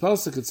end of this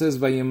pasuk, it says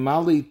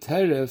vayimali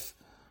teref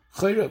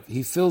chayrav.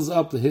 He fills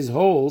up his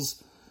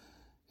holes,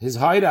 his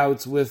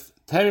hideouts with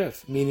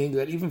teref, meaning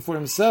that even for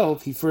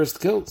himself, he first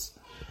kills.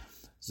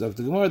 So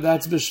the Gemara,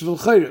 that's b'shvil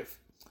chayrav.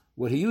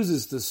 What he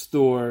uses to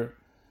store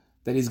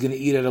that he's going to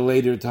eat at a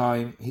later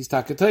time, he's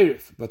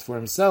takatayif. But for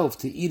himself,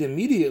 to eat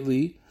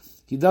immediately,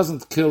 he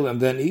doesn't kill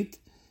and then eat.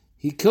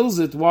 He kills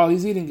it while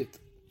he's eating it.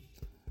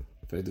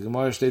 The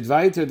Gemara steht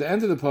weiter at the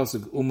end of the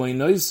pasuk,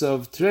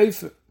 umaynoisav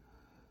treife.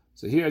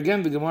 So here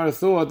again, the Gemara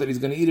thought that he's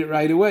going to eat it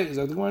right away. He's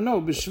like, the Gemara, no,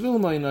 b'shvil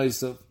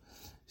maynoisav.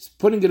 He's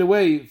putting it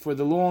away for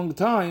the long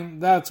time,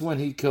 that's when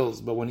he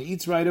kills. But when he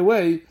eats right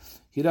away,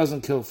 he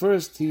doesn't kill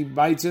first, he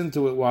bites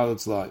into it while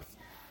it's live.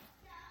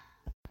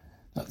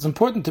 Now, it's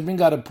important to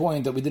bring out a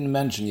point that we didn't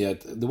mention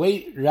yet. The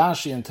way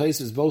Rashi and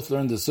Taisus both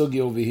learned the sugi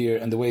over here,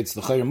 and the way it's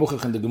the Chayr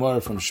Muchach and the Gemara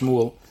from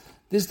Shmuel,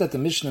 this that the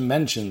Mishnah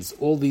mentions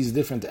all these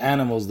different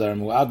animals that are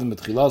mu'adim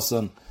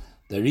etchilasan,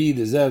 the Ri,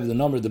 the Zev, the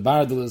Nomer, the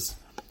Bardalas,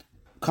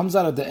 comes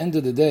out at the end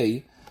of the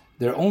day,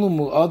 they're only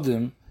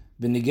mu'adim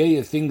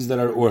b'nigeya things that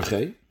are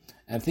orche,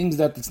 and things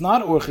that it's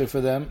not orche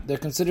for them, they're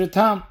considered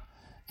tam.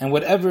 and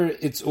whatever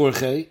it's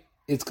urche,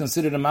 it's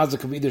considered a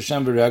mazik of either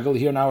Shem v'regel.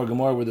 Here in our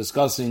Gemara we're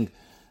discussing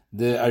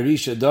the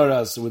Arisha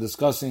Doras, we're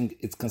discussing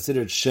it's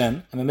considered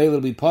Shem, and Mamela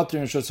will be Potter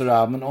in Rishus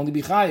Harabim and only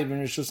be Chayiv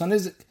in Rishus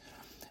HaNizik.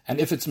 And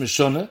if it's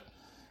Meshoneh,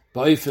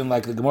 Ba'ifin,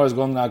 like the Gemara is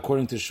going on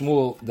according to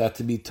Shmuel, that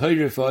to be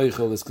Toyer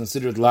Fa'oichel is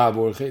considered Lav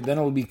Orche, then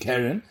it will be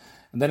Keren,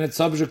 and then it's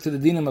subject to the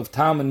dinim of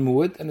Tam and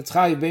Muad, and it's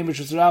Chayiv Bein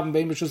Rishus Harabim,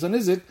 Bein Rishus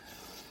HaNizik,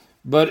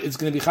 but it's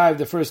going to be Chayiv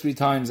the first 3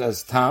 times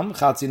as Tam,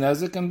 Chatzi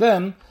Nezik, and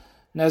then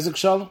Nezik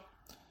Shalom.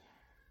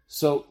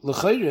 So,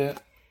 L'chayre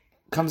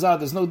comes out,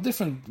 there's no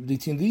difference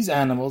between these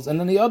animals and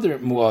then the other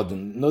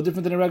mu'adin, no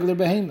different than a regular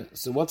behemoth.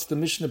 So what's the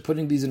Mishnah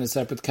putting these in a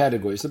separate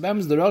category? So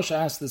Bems, the Rosh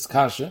asked this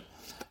kasha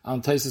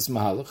on Taisis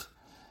Mahalach,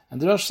 and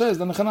the Rosh says,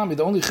 the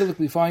only chiluk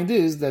we find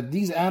is that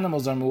these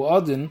animals are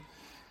mu'adin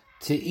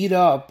to eat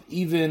up,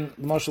 even,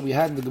 the marshal we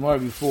had in the Gemara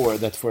before,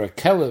 that for a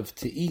kelev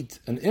to eat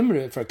an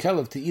imre, for a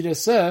kelev to eat a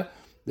seh,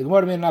 the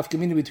Gemara made an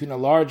afkamina between a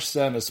large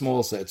seh and a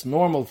small seh. It's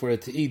normal for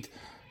it to eat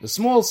a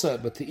small seh,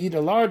 but to eat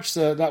a large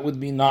seh, that would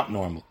be not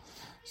normal.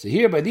 So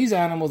here, by these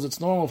animals, it's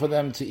normal for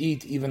them to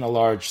eat even a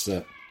large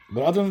seh.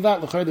 But other than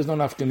that, there's no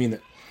nafkamina.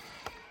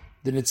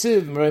 The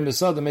Netziv, Merei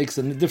Masada, makes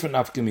a different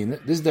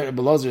nafkamina. This der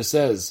Rebbe Elazar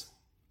says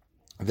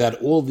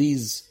that all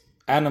these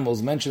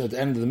animals mentioned at the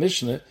end of the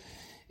Mishnah,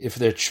 if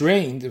they're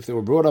trained, if they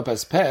were brought up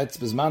as pets,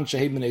 bizman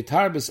sheheb b'nei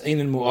tarbis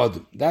einin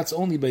mu'adim. That's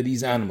only by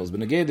these animals.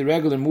 But again, the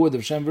regular mu'ad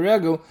of Shem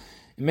v'regel,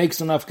 it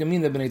makes a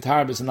nafkamina b'nei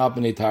tarbis and not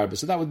b'nei tarbis.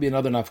 So that would be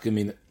another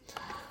nafkamina.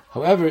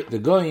 However, the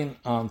Goyin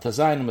on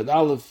Tazayin Amud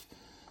Aleph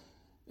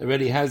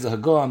already has the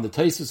Hagah on the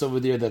Taisus over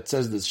there that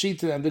says the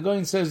Shita, and the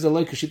Goyin says the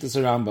Leika Shitas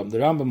Rambam. The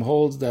Rambam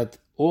holds that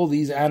all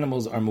these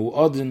animals are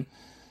mu'adin,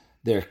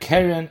 they're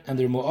keren, and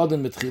they're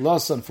mu'adin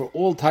mitchilasan for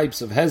all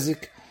types of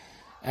hezik,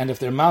 and if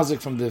they're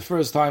mazik from the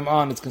first time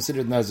on, it's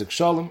considered nezik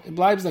shalom. It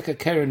blives like a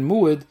keren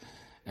mu'ad,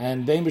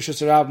 and bein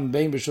b'shus Rambam,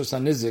 bein b'shus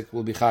hanizik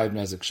will be chayiv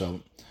nezik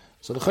shalom.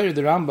 So the Chayr,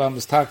 the Rambam,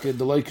 is taka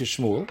the Leika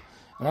Shmuel,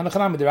 and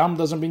Anachanami, the Rambam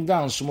doesn't bring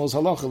down Shmuel's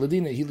halacha.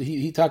 Ladina,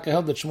 he taka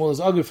held that Shmuel is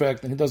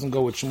agrifect, and he doesn't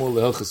go with Shmuel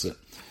lehilchasa.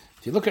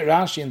 If you look at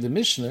Rashi in the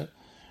Mishnah,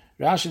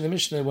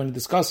 when he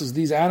discusses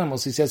these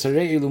animals, he says,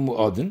 Harei elu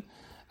mu'adin,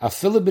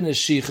 afila bin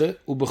eshicha,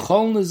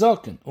 ubechol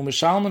nezakin,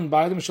 umeshalman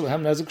b'aydim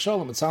shalhem nezik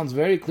shalom. It sounds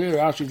very clear,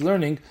 Rashi's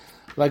learning,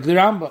 like the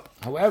Rambam.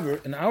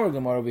 However, in our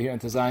Gemara over here in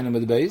Tazayin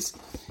Amud Beis,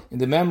 in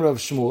the Memra of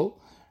Shmuel,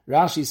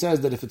 Rashi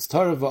says that if it's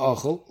Torah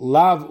v'achol,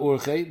 lav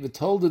urche,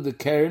 v'tolda the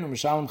keren,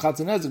 umeshalman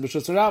chatzin nezik,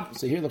 b'shus harab.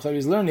 So here the Chayr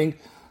is learning,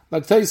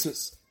 like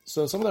Taisus.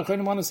 So some of the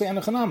Chayrim want to say,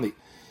 Anachanami.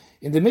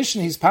 In the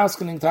Mishnah, he's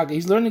paskening taka.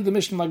 He's learning the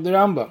Mishnah like the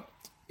Rambam.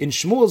 In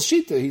Shmuel's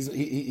Shita,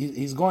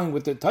 he's going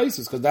with the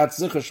Taisus because that's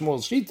Zichar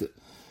Shmuel's Shita.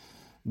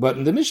 But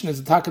in the Mishnah, it's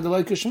a taka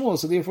like Shmuel,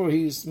 so therefore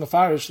he's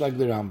mafarish like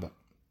the Rambam.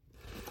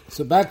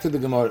 So back to the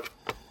Gemara.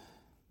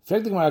 For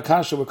the Gemara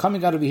Akasha, we're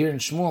coming out over here in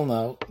Shmuel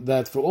now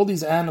that for all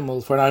these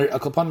animals, for an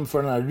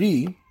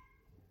Ari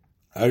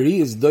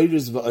is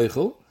Doiris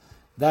v'Eichel,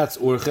 that's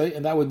Urche,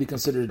 and that would be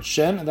considered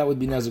Shen, and that would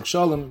be Nezik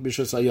Shalom,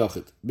 Bishus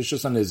HaYachid,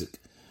 Bishus HaNizik.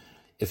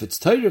 If it's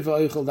Torah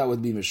v'Eichel, that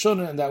would be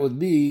Meshoneh, and that would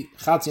be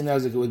Chatzi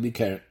Nezik, it would be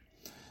Keren.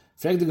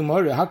 For the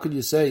Gemara, how could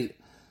you say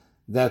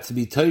that to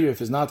be Torah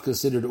if it's not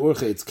considered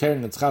Urche, it's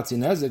Keren, it's Chatzi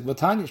Nezik? But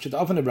Tanya should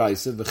often a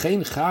brayse,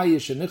 v'chein Chaye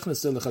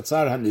shenichnes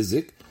lechatzar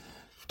HaNizik,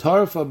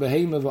 Tarfa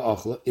behema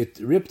v'achla, it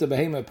ripped the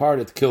behema apart,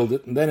 it killed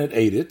it, and then it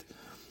ate it.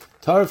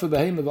 Tarfa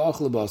behema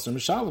v'achla basar,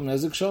 Mishalom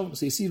Nezik Shalom.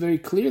 So you see very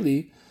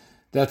clearly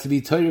that to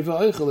be Torah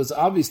v'Eichel is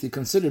obviously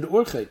considered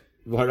Urche.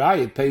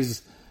 V'harai, it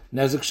pays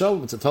Nezik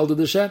Shalom, it's a Tolda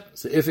D'Shen.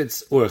 So if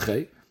it's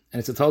Urche, and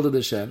it's a Tolda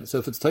D'Shen, so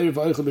if it's Torah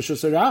v'Eichel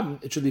b'shus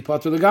harabim, it should be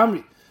Patra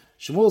L'Gamri.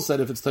 Shmuel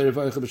said if it's Torah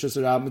v'Eichel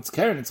b'shus harabim, it's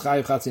Keren, it's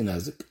Chayiv Chatzi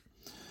Nezik.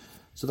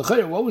 So the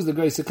Chayr, what was the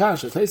Grace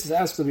Akasha? Taisus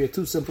asks over here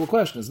 2 simple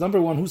questions. Number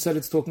 1, who said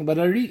it's talking about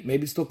Ari?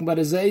 Maybe it's talking about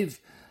a Zeiv.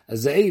 A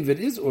Zeiv, it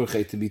is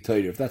Urche to be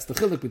Torah. That's the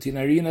chiluk between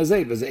Ari and a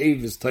Zeiv. A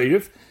Zeiv is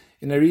Torah,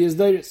 and Ari is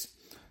Deiris.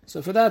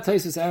 So for that,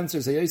 Taisus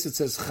answers, Hayoset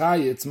says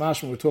Chay, it's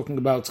mashma, we're talking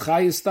about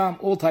Chay Stam,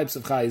 all types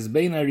of Chayes,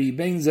 Bein Ari,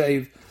 Bein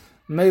Zeiv.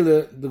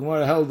 Mele, the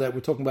Gemara held that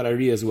we're talking about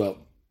Ari as well.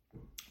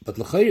 But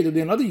L'chayr, there'll be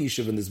another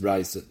yishuv in this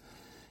brayse.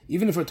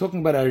 Even if we're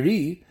talking about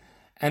Ari,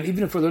 and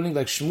even if we're learning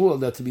like Shmuel,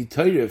 that to be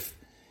Torah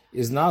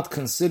is not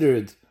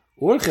considered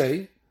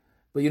Urche,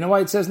 but you know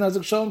why it says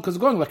Nezik Shalom? Because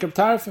going like a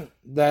Tarfin,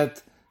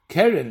 that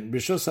Keren,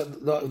 this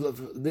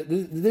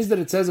that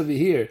it says over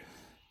here,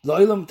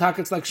 La'ilam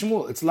takets like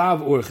Shmuel, it's Lav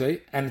Urche,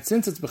 and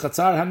since it's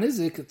B'chatzar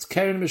HaNizik, it's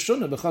Keren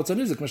Meshunah, B'chatzar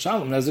Nizik,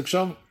 Meshalom, Nezik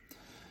Shalom.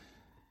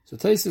 So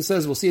Taisa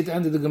says, we'll see at the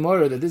end of the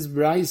Gemara that this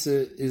Braise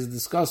is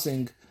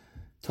discussing,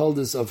 told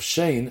us of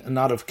Shein and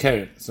not of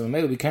Keren. So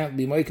maybe we can't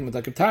be making it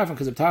like a Tarfin,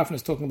 because a Tarfin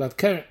is talking about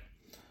Keren.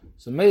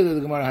 So maybe the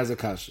Gemara has a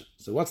kasha.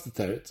 So what's the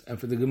teretz? And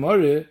for the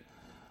Gemara, it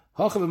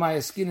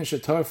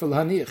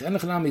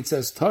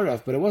says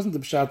taraf, but it wasn't the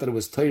pshat that it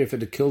was taraf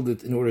that it killed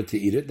it in order to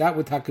eat it. That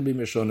would have to be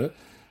meshonah.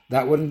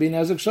 That wouldn't be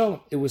nezik shalom.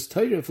 It was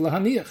taraf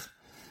lahaniach.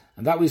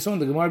 And that we saw in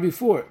the Gemara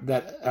before,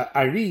 that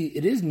Ari,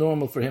 it is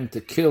normal for him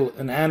to kill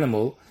an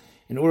animal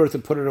in order to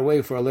put it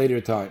away for a later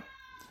time.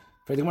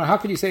 How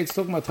could you say it's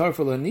talking about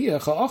tarfa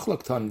l'haniyach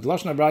ha'ochlak tan? The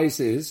lashon habrayis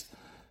is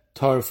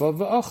tarfa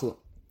v'achla.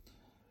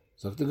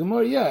 So the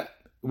Gemara, yeah,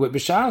 with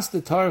b'shas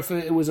the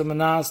tarfa, it was a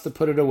manas to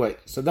put it away.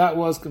 So that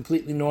was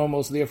completely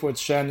normal. So therefore,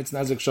 it's shen, it's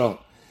nazik shalom.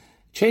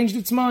 Changed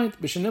its mind.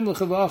 B'shenim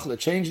l'chavachla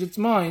changed its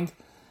mind,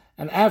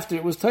 and after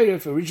it was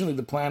tarif, originally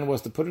the plan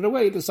was to put it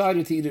away. It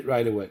decided to eat it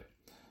right away.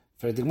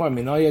 For the Gemara,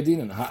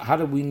 minayadin, how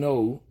do we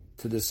know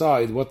to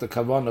decide what the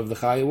kavan of the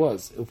chaya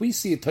was? If we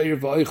see a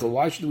tarif v'oichel,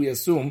 why should we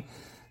assume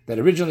that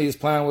originally his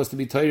plan was to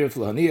be tarif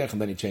l'haniach, and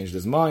then he changed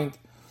his mind?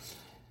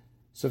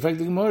 So, in fact,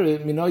 the Gemara,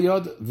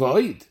 minayad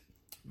v'oid.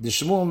 The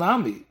Shmuel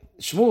Nami,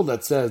 Shmuel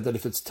that says that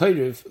if it's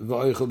Teirif,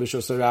 v'oichel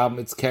b'shos harabim,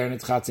 it's keren,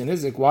 it's chatzin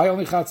nizik. Why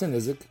only chatzin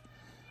nizik?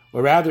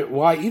 Or rather,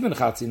 why even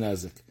chatzin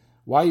nizik?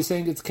 Why are you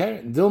saying it's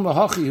keren? Dilma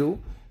hachihu,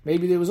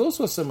 maybe there was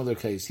also a similar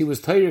case. He was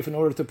Teirif in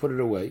order to put it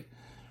away.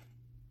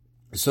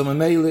 So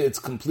Mamela, it's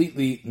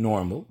completely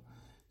normal.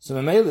 So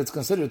Mamela, it's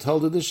considered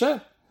Tolda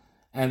D'Shem.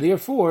 And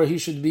therefore, he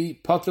should be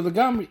Pater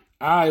L'Gamri.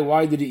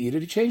 Why did he eat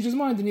it? He changed his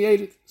mind and he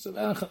ate it. So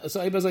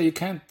you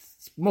can't,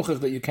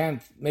 that you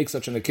can't make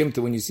such an akimta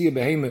when you see a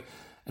behemoth,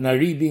 an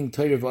ari being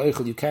teirif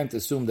v'oichel, you can't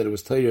assume that it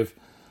was teirif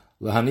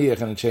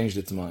l'haniach and it changed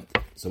its mind.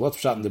 So what's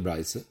pshat in the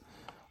brayse?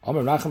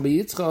 Amar Rachem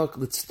beYitzchak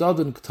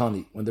l'tztadun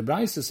ktani. When the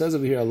brayse says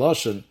over here a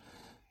lashon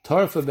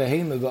tarfa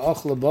behemoth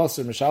v'achla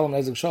basar mishalom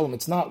nezek shalom,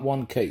 it's not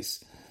one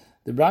case.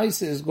 The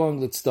brayse is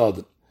going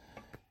l'tztadun.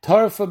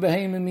 Tarfa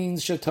behemoth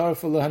means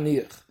shetarfa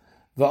l'haniach.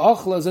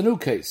 Va'achla is a new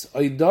case.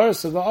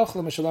 Aidarsa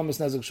va'achla mishalom is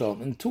nezek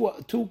shalom. In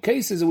two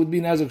cases it would be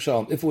nezek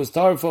shalom. If it was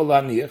tarfa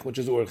l'haniach, which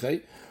is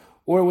urchei,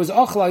 or it was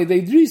achla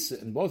deidrisa.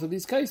 In both of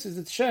these cases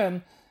it's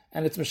shem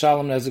and it's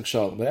mishalom nezek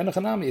shalom. But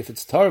enochanami, if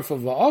it's tarfa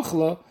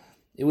va'achla,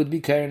 it would be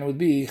keren, it would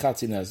be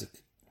chatzi nezek.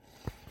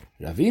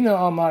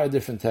 Ravina Amar a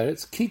different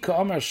teretz. Kika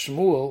Amar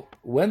Shmuel.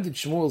 When did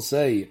Shmuel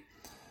say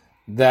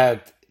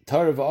that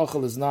tarfa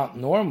va'achal is not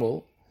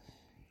normal?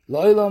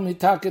 Lo'ilam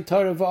hitake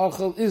tarfa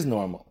va'achal is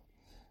normal.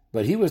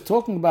 But he was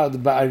talking about the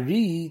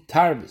ba'ari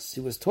tarbis. He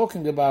was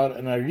talking about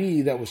an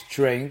ari that was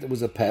trained, it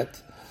was a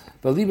pet.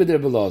 Valiba der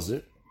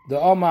Belazar, the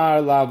Omar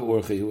Lav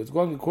Urchi, who was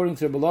going according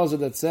to the Belazar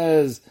that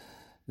says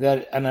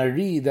that an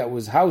ari that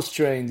was house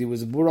trained, he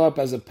was brought up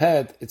as a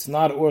pet, it's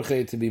not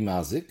Urchi to be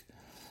mazik.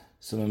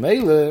 So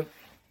Mamela,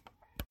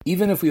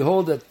 even if we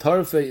hold that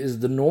tarfe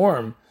is the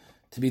norm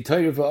to be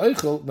tarif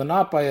va'oichel, but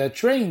not by a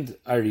trained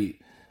ari.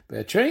 By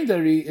a trained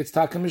ari, it's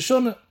takem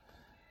mishunah.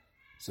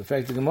 So in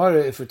fact, the Gemara,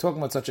 if we're talking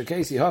about such a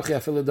case, so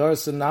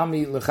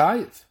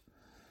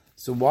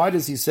why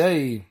does he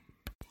say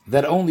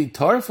that only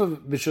Tarfa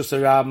B'Shus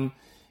Harabim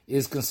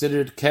is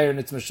considered Keren,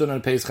 it's Meshuna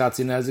and pays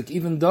Chatzi Nezik?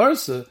 Even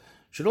Darsa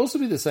should also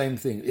be the same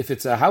thing. If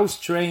it's a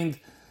house-trained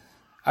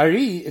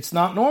Ari, it's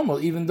not normal,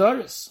 even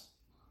Daris.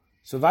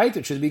 So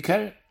Vait, should be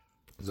Keren.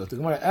 So the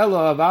Gemara,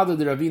 Ella Avada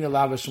de Ravina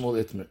Lava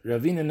Shmuel Itmer.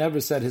 Ravina never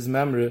said his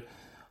memory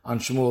on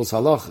Shmuel's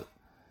halacha.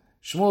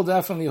 Shmuel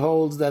definitely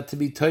holds that to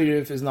be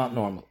Teirif is not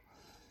normal.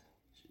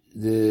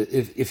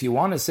 If you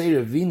want to say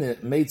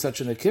Ravina made such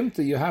an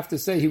akimta, you have to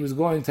say he was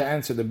going to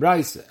answer the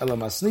Braisa, Ela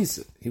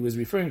Masnisa. He was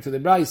referring to the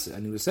Braisa,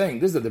 and he was saying,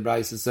 this is that the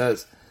Braisa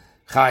says,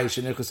 Chai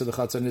shenichus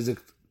l'chatzar nizik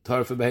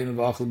tarfa behemoth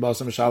v'achal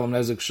basar mishalom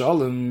nezek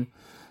shalom.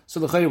 So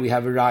l'chayr, we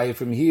have a raya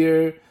from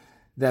here,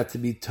 that to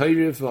be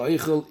teirif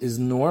v'oichel is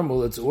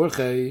normal, it's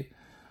orchei.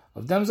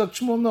 Of them zok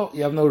Shmuel, no,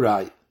 you have no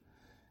raya.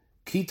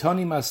 Ki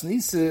tani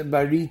masnisa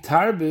bari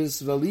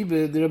tarbis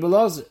v'alibe de Rebbe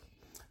Lazar.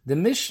 The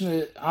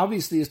Mishnah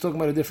obviously is talking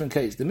about a different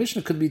case. The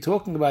Mishnah could be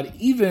talking about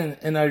even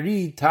an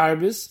Ari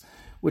Tarbis,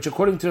 which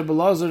according to Rebbe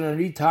Lazar, an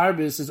Ari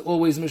Tarbis is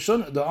always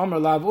Mishun, the Amar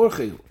Lav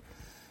Orchehu.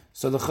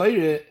 So the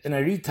Chayre, an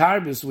Ari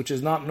Tarbis, which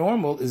is not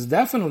normal, is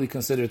definitely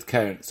considered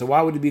Keren. So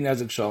why would it be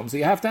Nezek Shalom? So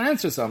you have to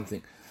answer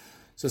something.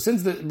 So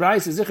since the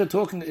Bryce is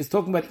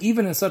talking about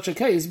even in such a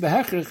case,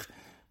 Behechrich,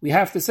 we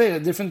have to say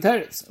a different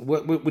teretz,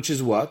 which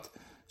is what?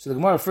 So the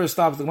Gemara first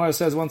stops, the Gemara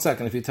says, 1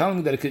 second, if you're telling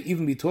me that it could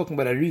even be talking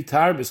about a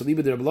retarbis, or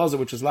liba de Rebbe Lazar,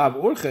 which is lav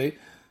orche,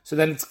 so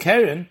then it's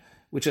keren,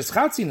 which is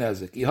chatzi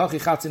nezik.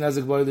 Ihachi chatzi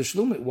nezik boy the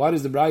shlumit. Why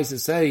does the Braisa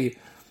say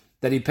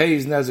that he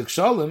pays nezik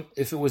shalom?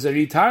 If it was a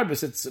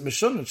retarbis, it's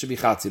mishun, it should be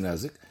chatzi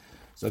nezik.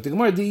 So the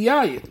Gemara, the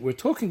iyayit, we're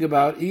talking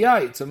about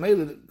iyayit. So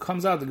Mele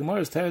comes out, the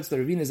Gemara's teretz, the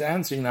Ravina is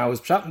answering now, is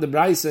pshat in the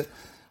Braisa,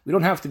 we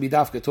don't have to be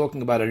dafka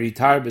talking about a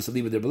retarbis, or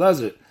liba de Rebbe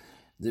Lazar.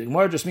 The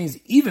Gemara just means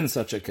even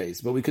such a case,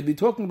 but we could be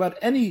talking about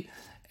any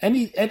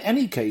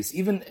case,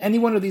 even any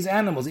one of these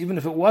animals, even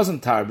if it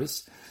wasn't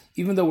tarbis,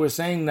 even though we're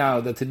saying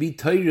now that to be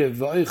teirev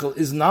v'oichel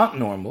is not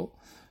normal,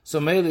 so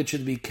maybe it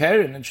should be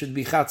keren, it should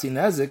be chatzi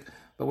nezik,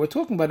 but we're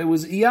talking about it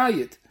was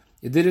iyayit.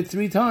 It did it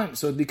 3 times,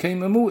 so it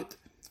became a mu'it.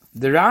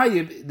 The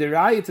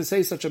raya to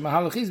say such a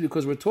mahalach is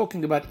because we're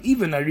talking about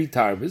even a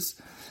retarbis,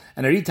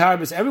 and a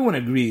retarbis, everyone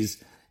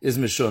agrees, is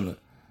mishunah,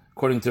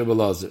 according to Rebbe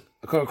Lazar.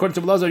 According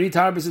to Rebbe Lazar, a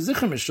retarbis is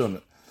zicher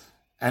mishunah.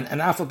 And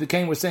afal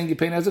became, we're saying you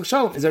pay nezek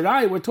shalom. Is a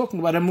raya, we're talking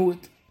about a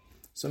mu'it.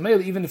 So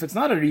maybe even if it's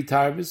not a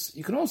retarbis,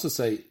 you can also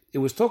say it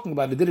was talking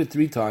about it did it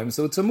 3 times,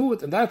 so it's a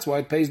mu'it, and that's why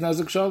it pays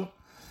nezek shalom.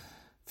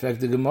 Fragt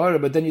the Gemara,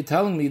 but then you're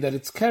telling me that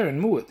it's Keren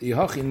Mu'at.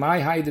 Yehochi, my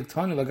Haidik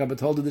Tani, like I've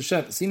told you the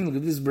Shen. Seemingly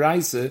this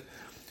Braise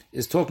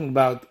is talking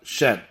about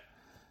Shen.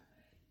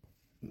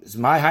 It's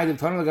my Haidik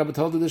Tani, like I've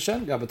told you the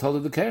Shen. I've told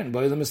you the Keren.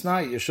 By the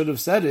Misnai, you should have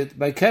said it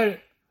by Keren.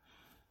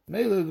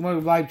 Meile the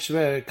Gemara bleibt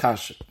schwer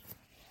Kasche.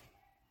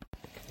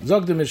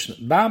 Zog the Mishnah,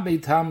 Ba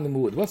Beitam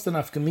Lemu'at. What's the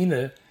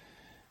nafkamina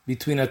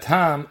between a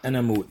tam and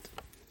a mu'at?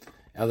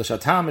 Number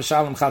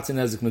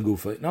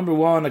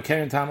one, a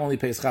keren tam only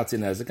pays chatzi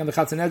nezik, and the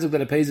chatzi nezik that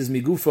it pays is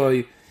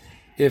migufay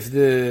if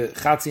the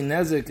chatzi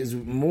nezik is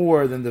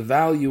more than the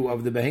value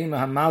of the behema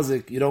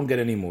hamazik, you don't get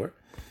any more.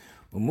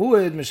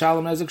 Mu'ad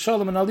mishalom nezik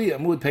shalom and aliyah.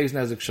 Mu'ad pays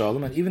nezik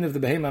shalom, and even if the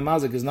behema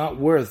hamazik is not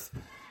worth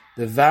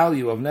the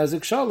value of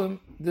nezik shalom,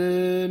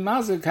 the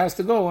mazik has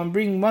to go and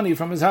bring money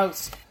from his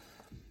house.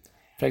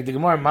 In fact, the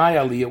Gemara, my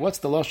aliyah, what's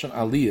the lashon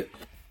aliyah?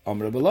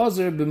 Amr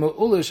Belazar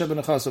b'mu'ula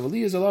shebenachasav.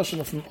 Aliyah is a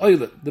lashon from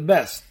oilet, the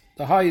best,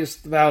 the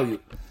highest value.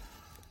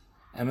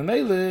 And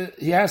Mamela,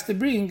 he has to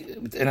bring,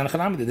 in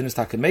Anachanam, the din is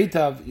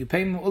takemeitav, you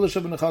pay mu'ula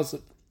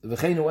shebenachasav.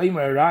 V'cheinu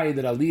eimer rai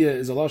that aliyah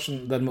is a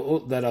lashon, that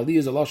aliyah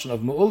is a lashon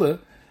of mu'ula,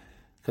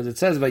 because it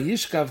says,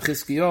 Vayishkav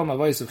Chizkiyahu, my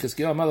voice of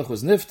Chizkiyahu, Malach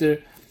was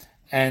nifter,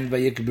 and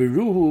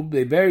Vayikberuhu,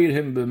 they buried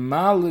him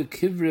b'male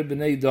kivre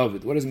b'nei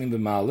David. What does it mean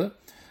b'male?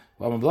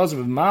 They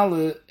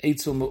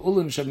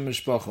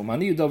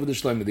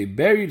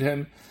buried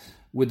him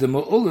with the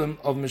mu'ulim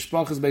of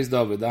Mishpachas Beis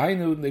David.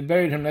 They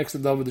buried him next to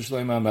David the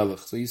Shlomo HaMelech.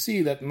 So you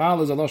see that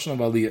mal is a lashon of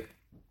aliyah.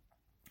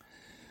 The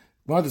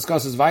Gemara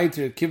discusses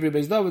Vayter Kivri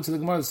Beis David, so the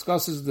Gemara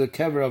discusses the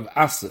kever of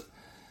Asa. It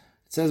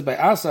says by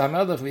Asa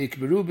HaMelech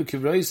v'yikberu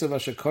b'kivroisa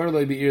v'shakar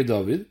loy b'ir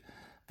David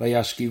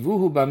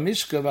v'yashkivuhu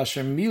b'mishka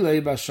v'asher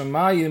milei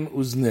b'shamayim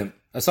uznim.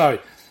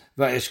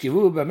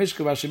 V'yashkivuhu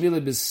b'mishka v'asher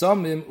milei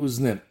b'samim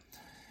uznim.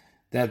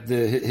 That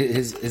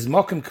his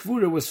mokim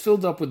kvura was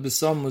filled up with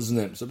besam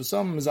uznim. So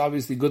besam is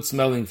obviously good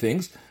smelling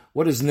things.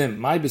 What is nim?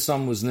 My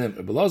besam was nim.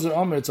 Belazar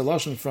Omer, it's a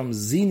lashon from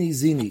zini.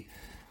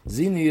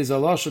 Zini is a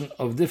lashon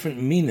of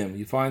different minim.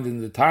 You find in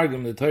the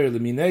Targum, the Torah, the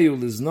mineu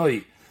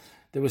liznoi.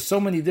 There were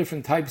so many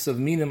different types of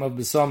minim of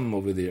besam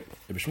over there.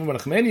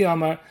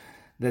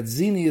 That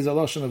zini is a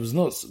lashon of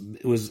znus.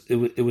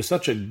 It was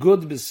such a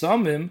good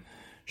besamim.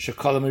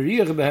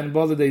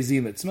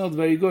 It smelled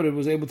very good. It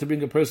was able to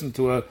bring a person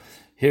to a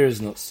hair's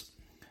nus.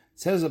 It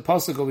says a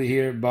pasuk over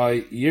here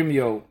by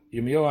Yirmiyahu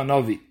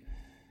Hanavi,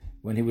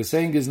 when he was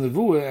saying his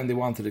nevuah and they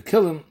wanted to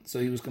kill him, so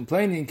he was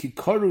complaining, Ki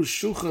karu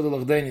shucha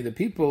l'lachdeni. The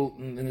people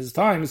in his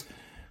times,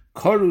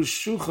 karu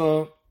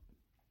shucha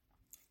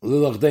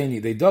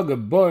l'lachdeni. They dug a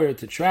bur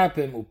to trap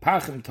him,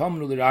 upachim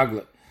tamnu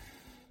l'ragla.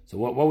 So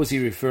what was he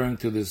referring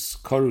to, this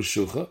karu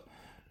shucha?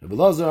 They were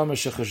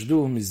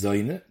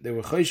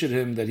choshed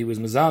him that he was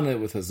mezaneh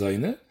with a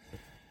zayne.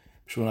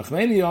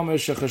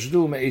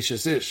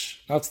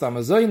 Not stam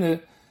a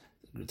zayne.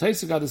 The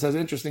Taisa God says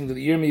interesting that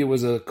Yirmiyah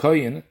was a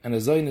kohen and a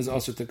zayne is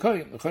also to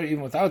kohen.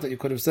 Even without that, you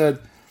could have said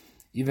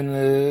even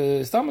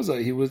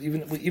stamazay. He was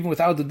even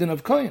without the din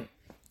of kohen.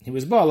 He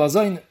was baal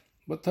zayne.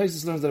 But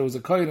Taisa learns that it was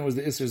a kohen and was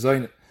the isser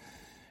zayne.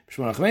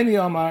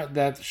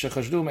 That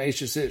shechashdu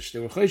me'eshesish. They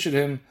were choshed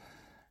him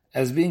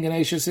as being an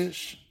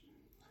eshesish,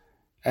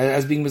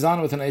 as being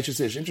mezanah with an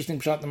eshesish. Interesting,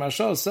 Pshat the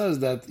Marshal says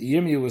that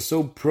Yirmiyah was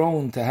so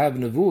prone to have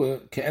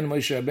nevuah, ke'en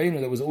Moshe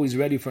Rabbeinu, that was always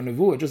ready for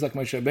nevuah, just like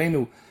Moshe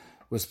Rabbeinu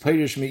was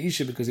Peirush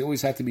Me'isha because he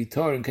always had to be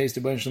tar in case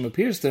the Baruch Shalom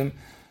appears to him.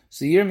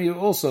 So Yirmiyah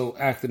also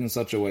acted in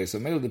such a way. So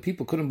maybe the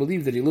people couldn't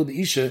believe that Yilud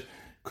Isha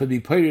could be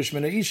Peirush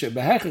Mena Isha.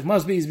 Behechach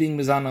must be he's being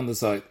mezanah on the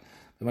side.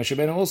 But Moshe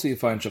Rabbeinu also you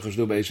find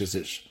shechashdu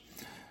be'eshesish.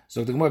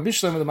 So the Gemara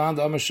Bishlam the man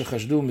the Amar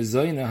shechashdu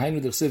mizayna hainu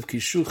d'chsev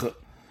kishucha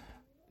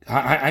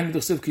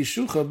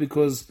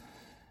because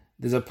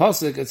there's a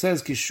pasuk, it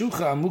says,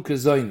 Kishucha amuka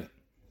zayne.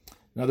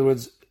 In other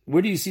words,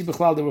 where do you see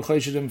Bechlal that were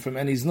choshed from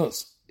any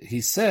znus?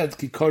 He said,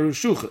 Kikaru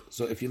shucha.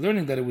 So if you're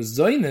learning that it was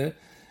zayne,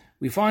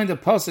 we find a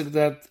pasuk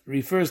that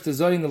refers to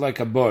zayne like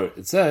a bar.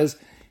 It says,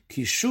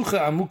 Kishucha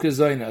amuka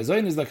zayne. A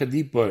zayne is like a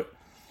deep bar.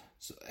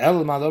 So,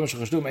 El ma'adam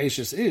shechashdum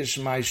eishes ish,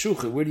 my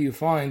shucha. Where do you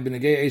find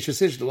Benegei eishes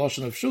ish, the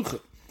lashon of shucha?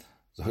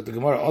 So the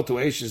Gemara, Otu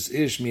eishes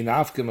ish min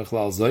afke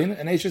mechlal zayne,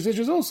 and eishes ish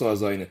is also a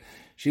zayne.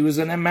 She was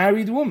a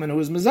married woman who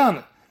was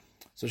mezanah.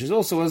 So she's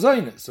also a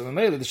zayne. So the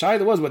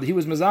shayla was whether he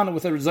was mezanah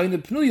with a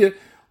zayne pnuya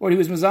or he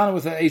was mezanah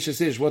with an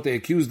eishes, what they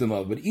accused him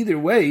of. But either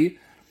way,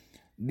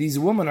 these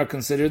women are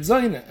considered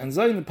zayne, and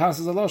zayne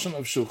passes a lashon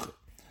of shucha.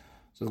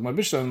 So the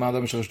Marbishah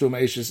madam shachashtum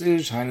eishes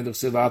ish hainu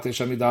d'chsivate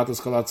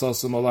shamidatas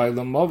kolatzosum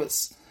olaylam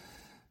movis,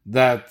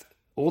 that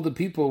all the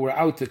people were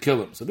out to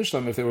kill him. So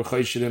Bishlam, if they were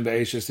chayshidim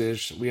be'eishes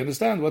ish, we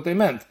understand what they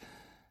meant.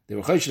 They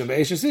were chayshidim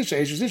be'eishes ish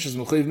is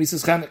mechuyev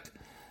misas chanek.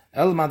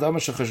 El madam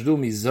shachashdu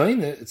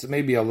mizayne, it's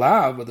maybe a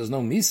lav, but there's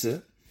no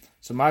misa.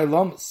 So my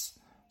lamas.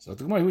 So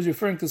the Gemara, he was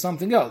referring to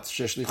something else.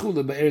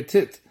 Sheshlichula be'er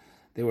tit.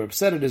 They were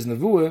upset at his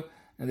nevuah,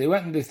 and they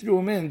went and they threw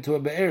him into a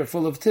be'er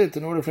full of tit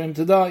in order for him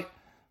to die.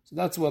 So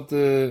that's what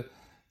they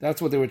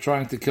were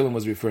trying to kill him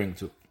was referring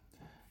to.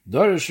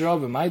 Dorish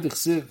Rav Maidich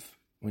Siv,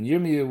 when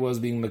Yirmiyah was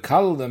being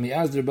mekal them, he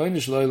asked the Rebbeinu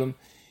Shloim,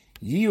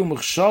 Yiyu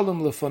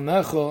mechshalim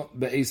lefanecha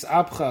be'es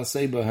apcha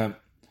asei bahem.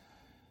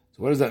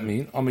 So what does that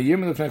mean? Am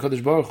yirmin lefnei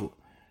Kadosh Baruch Hu.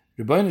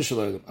 Rebbeinu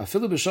Shalom.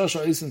 Afilu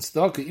b'shasha eisen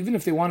tzedakah. Even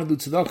if they want to do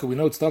tzedakah, we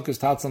know tzedakah is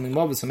tatzal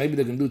mimavis, so maybe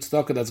they can do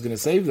tzedakah that's going to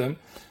save them.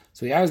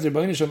 So he asked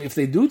Rebbeinu Shalom, if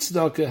they do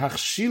tzedakah,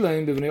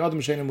 hachshileim b'vnei adam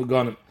she'enim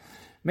muganim.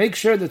 Make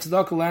sure that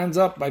tzedakah lands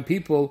up by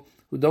people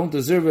who don't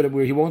deserve it,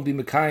 where he won't be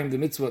mekayim the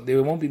mitzvah. They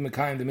won't be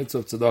mekayim the mitzvah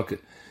of tzedakah.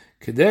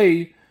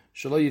 Kedei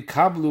shelo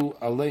yikablu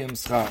aleim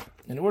schar.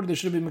 In order they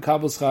should be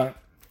mekabel schar.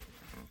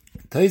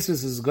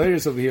 Taisus is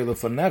geiris over here.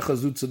 Lefanecha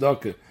zu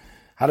tzedakah.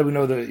 How do we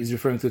know that he's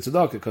referring to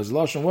tzedakah? Because the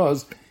lashon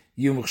was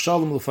Yum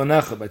Shalom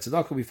Lefanecha. By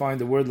tzedakah we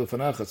find the word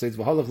Lefanecha. It says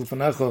V'halach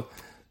Lefanecha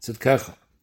Tzedkecha.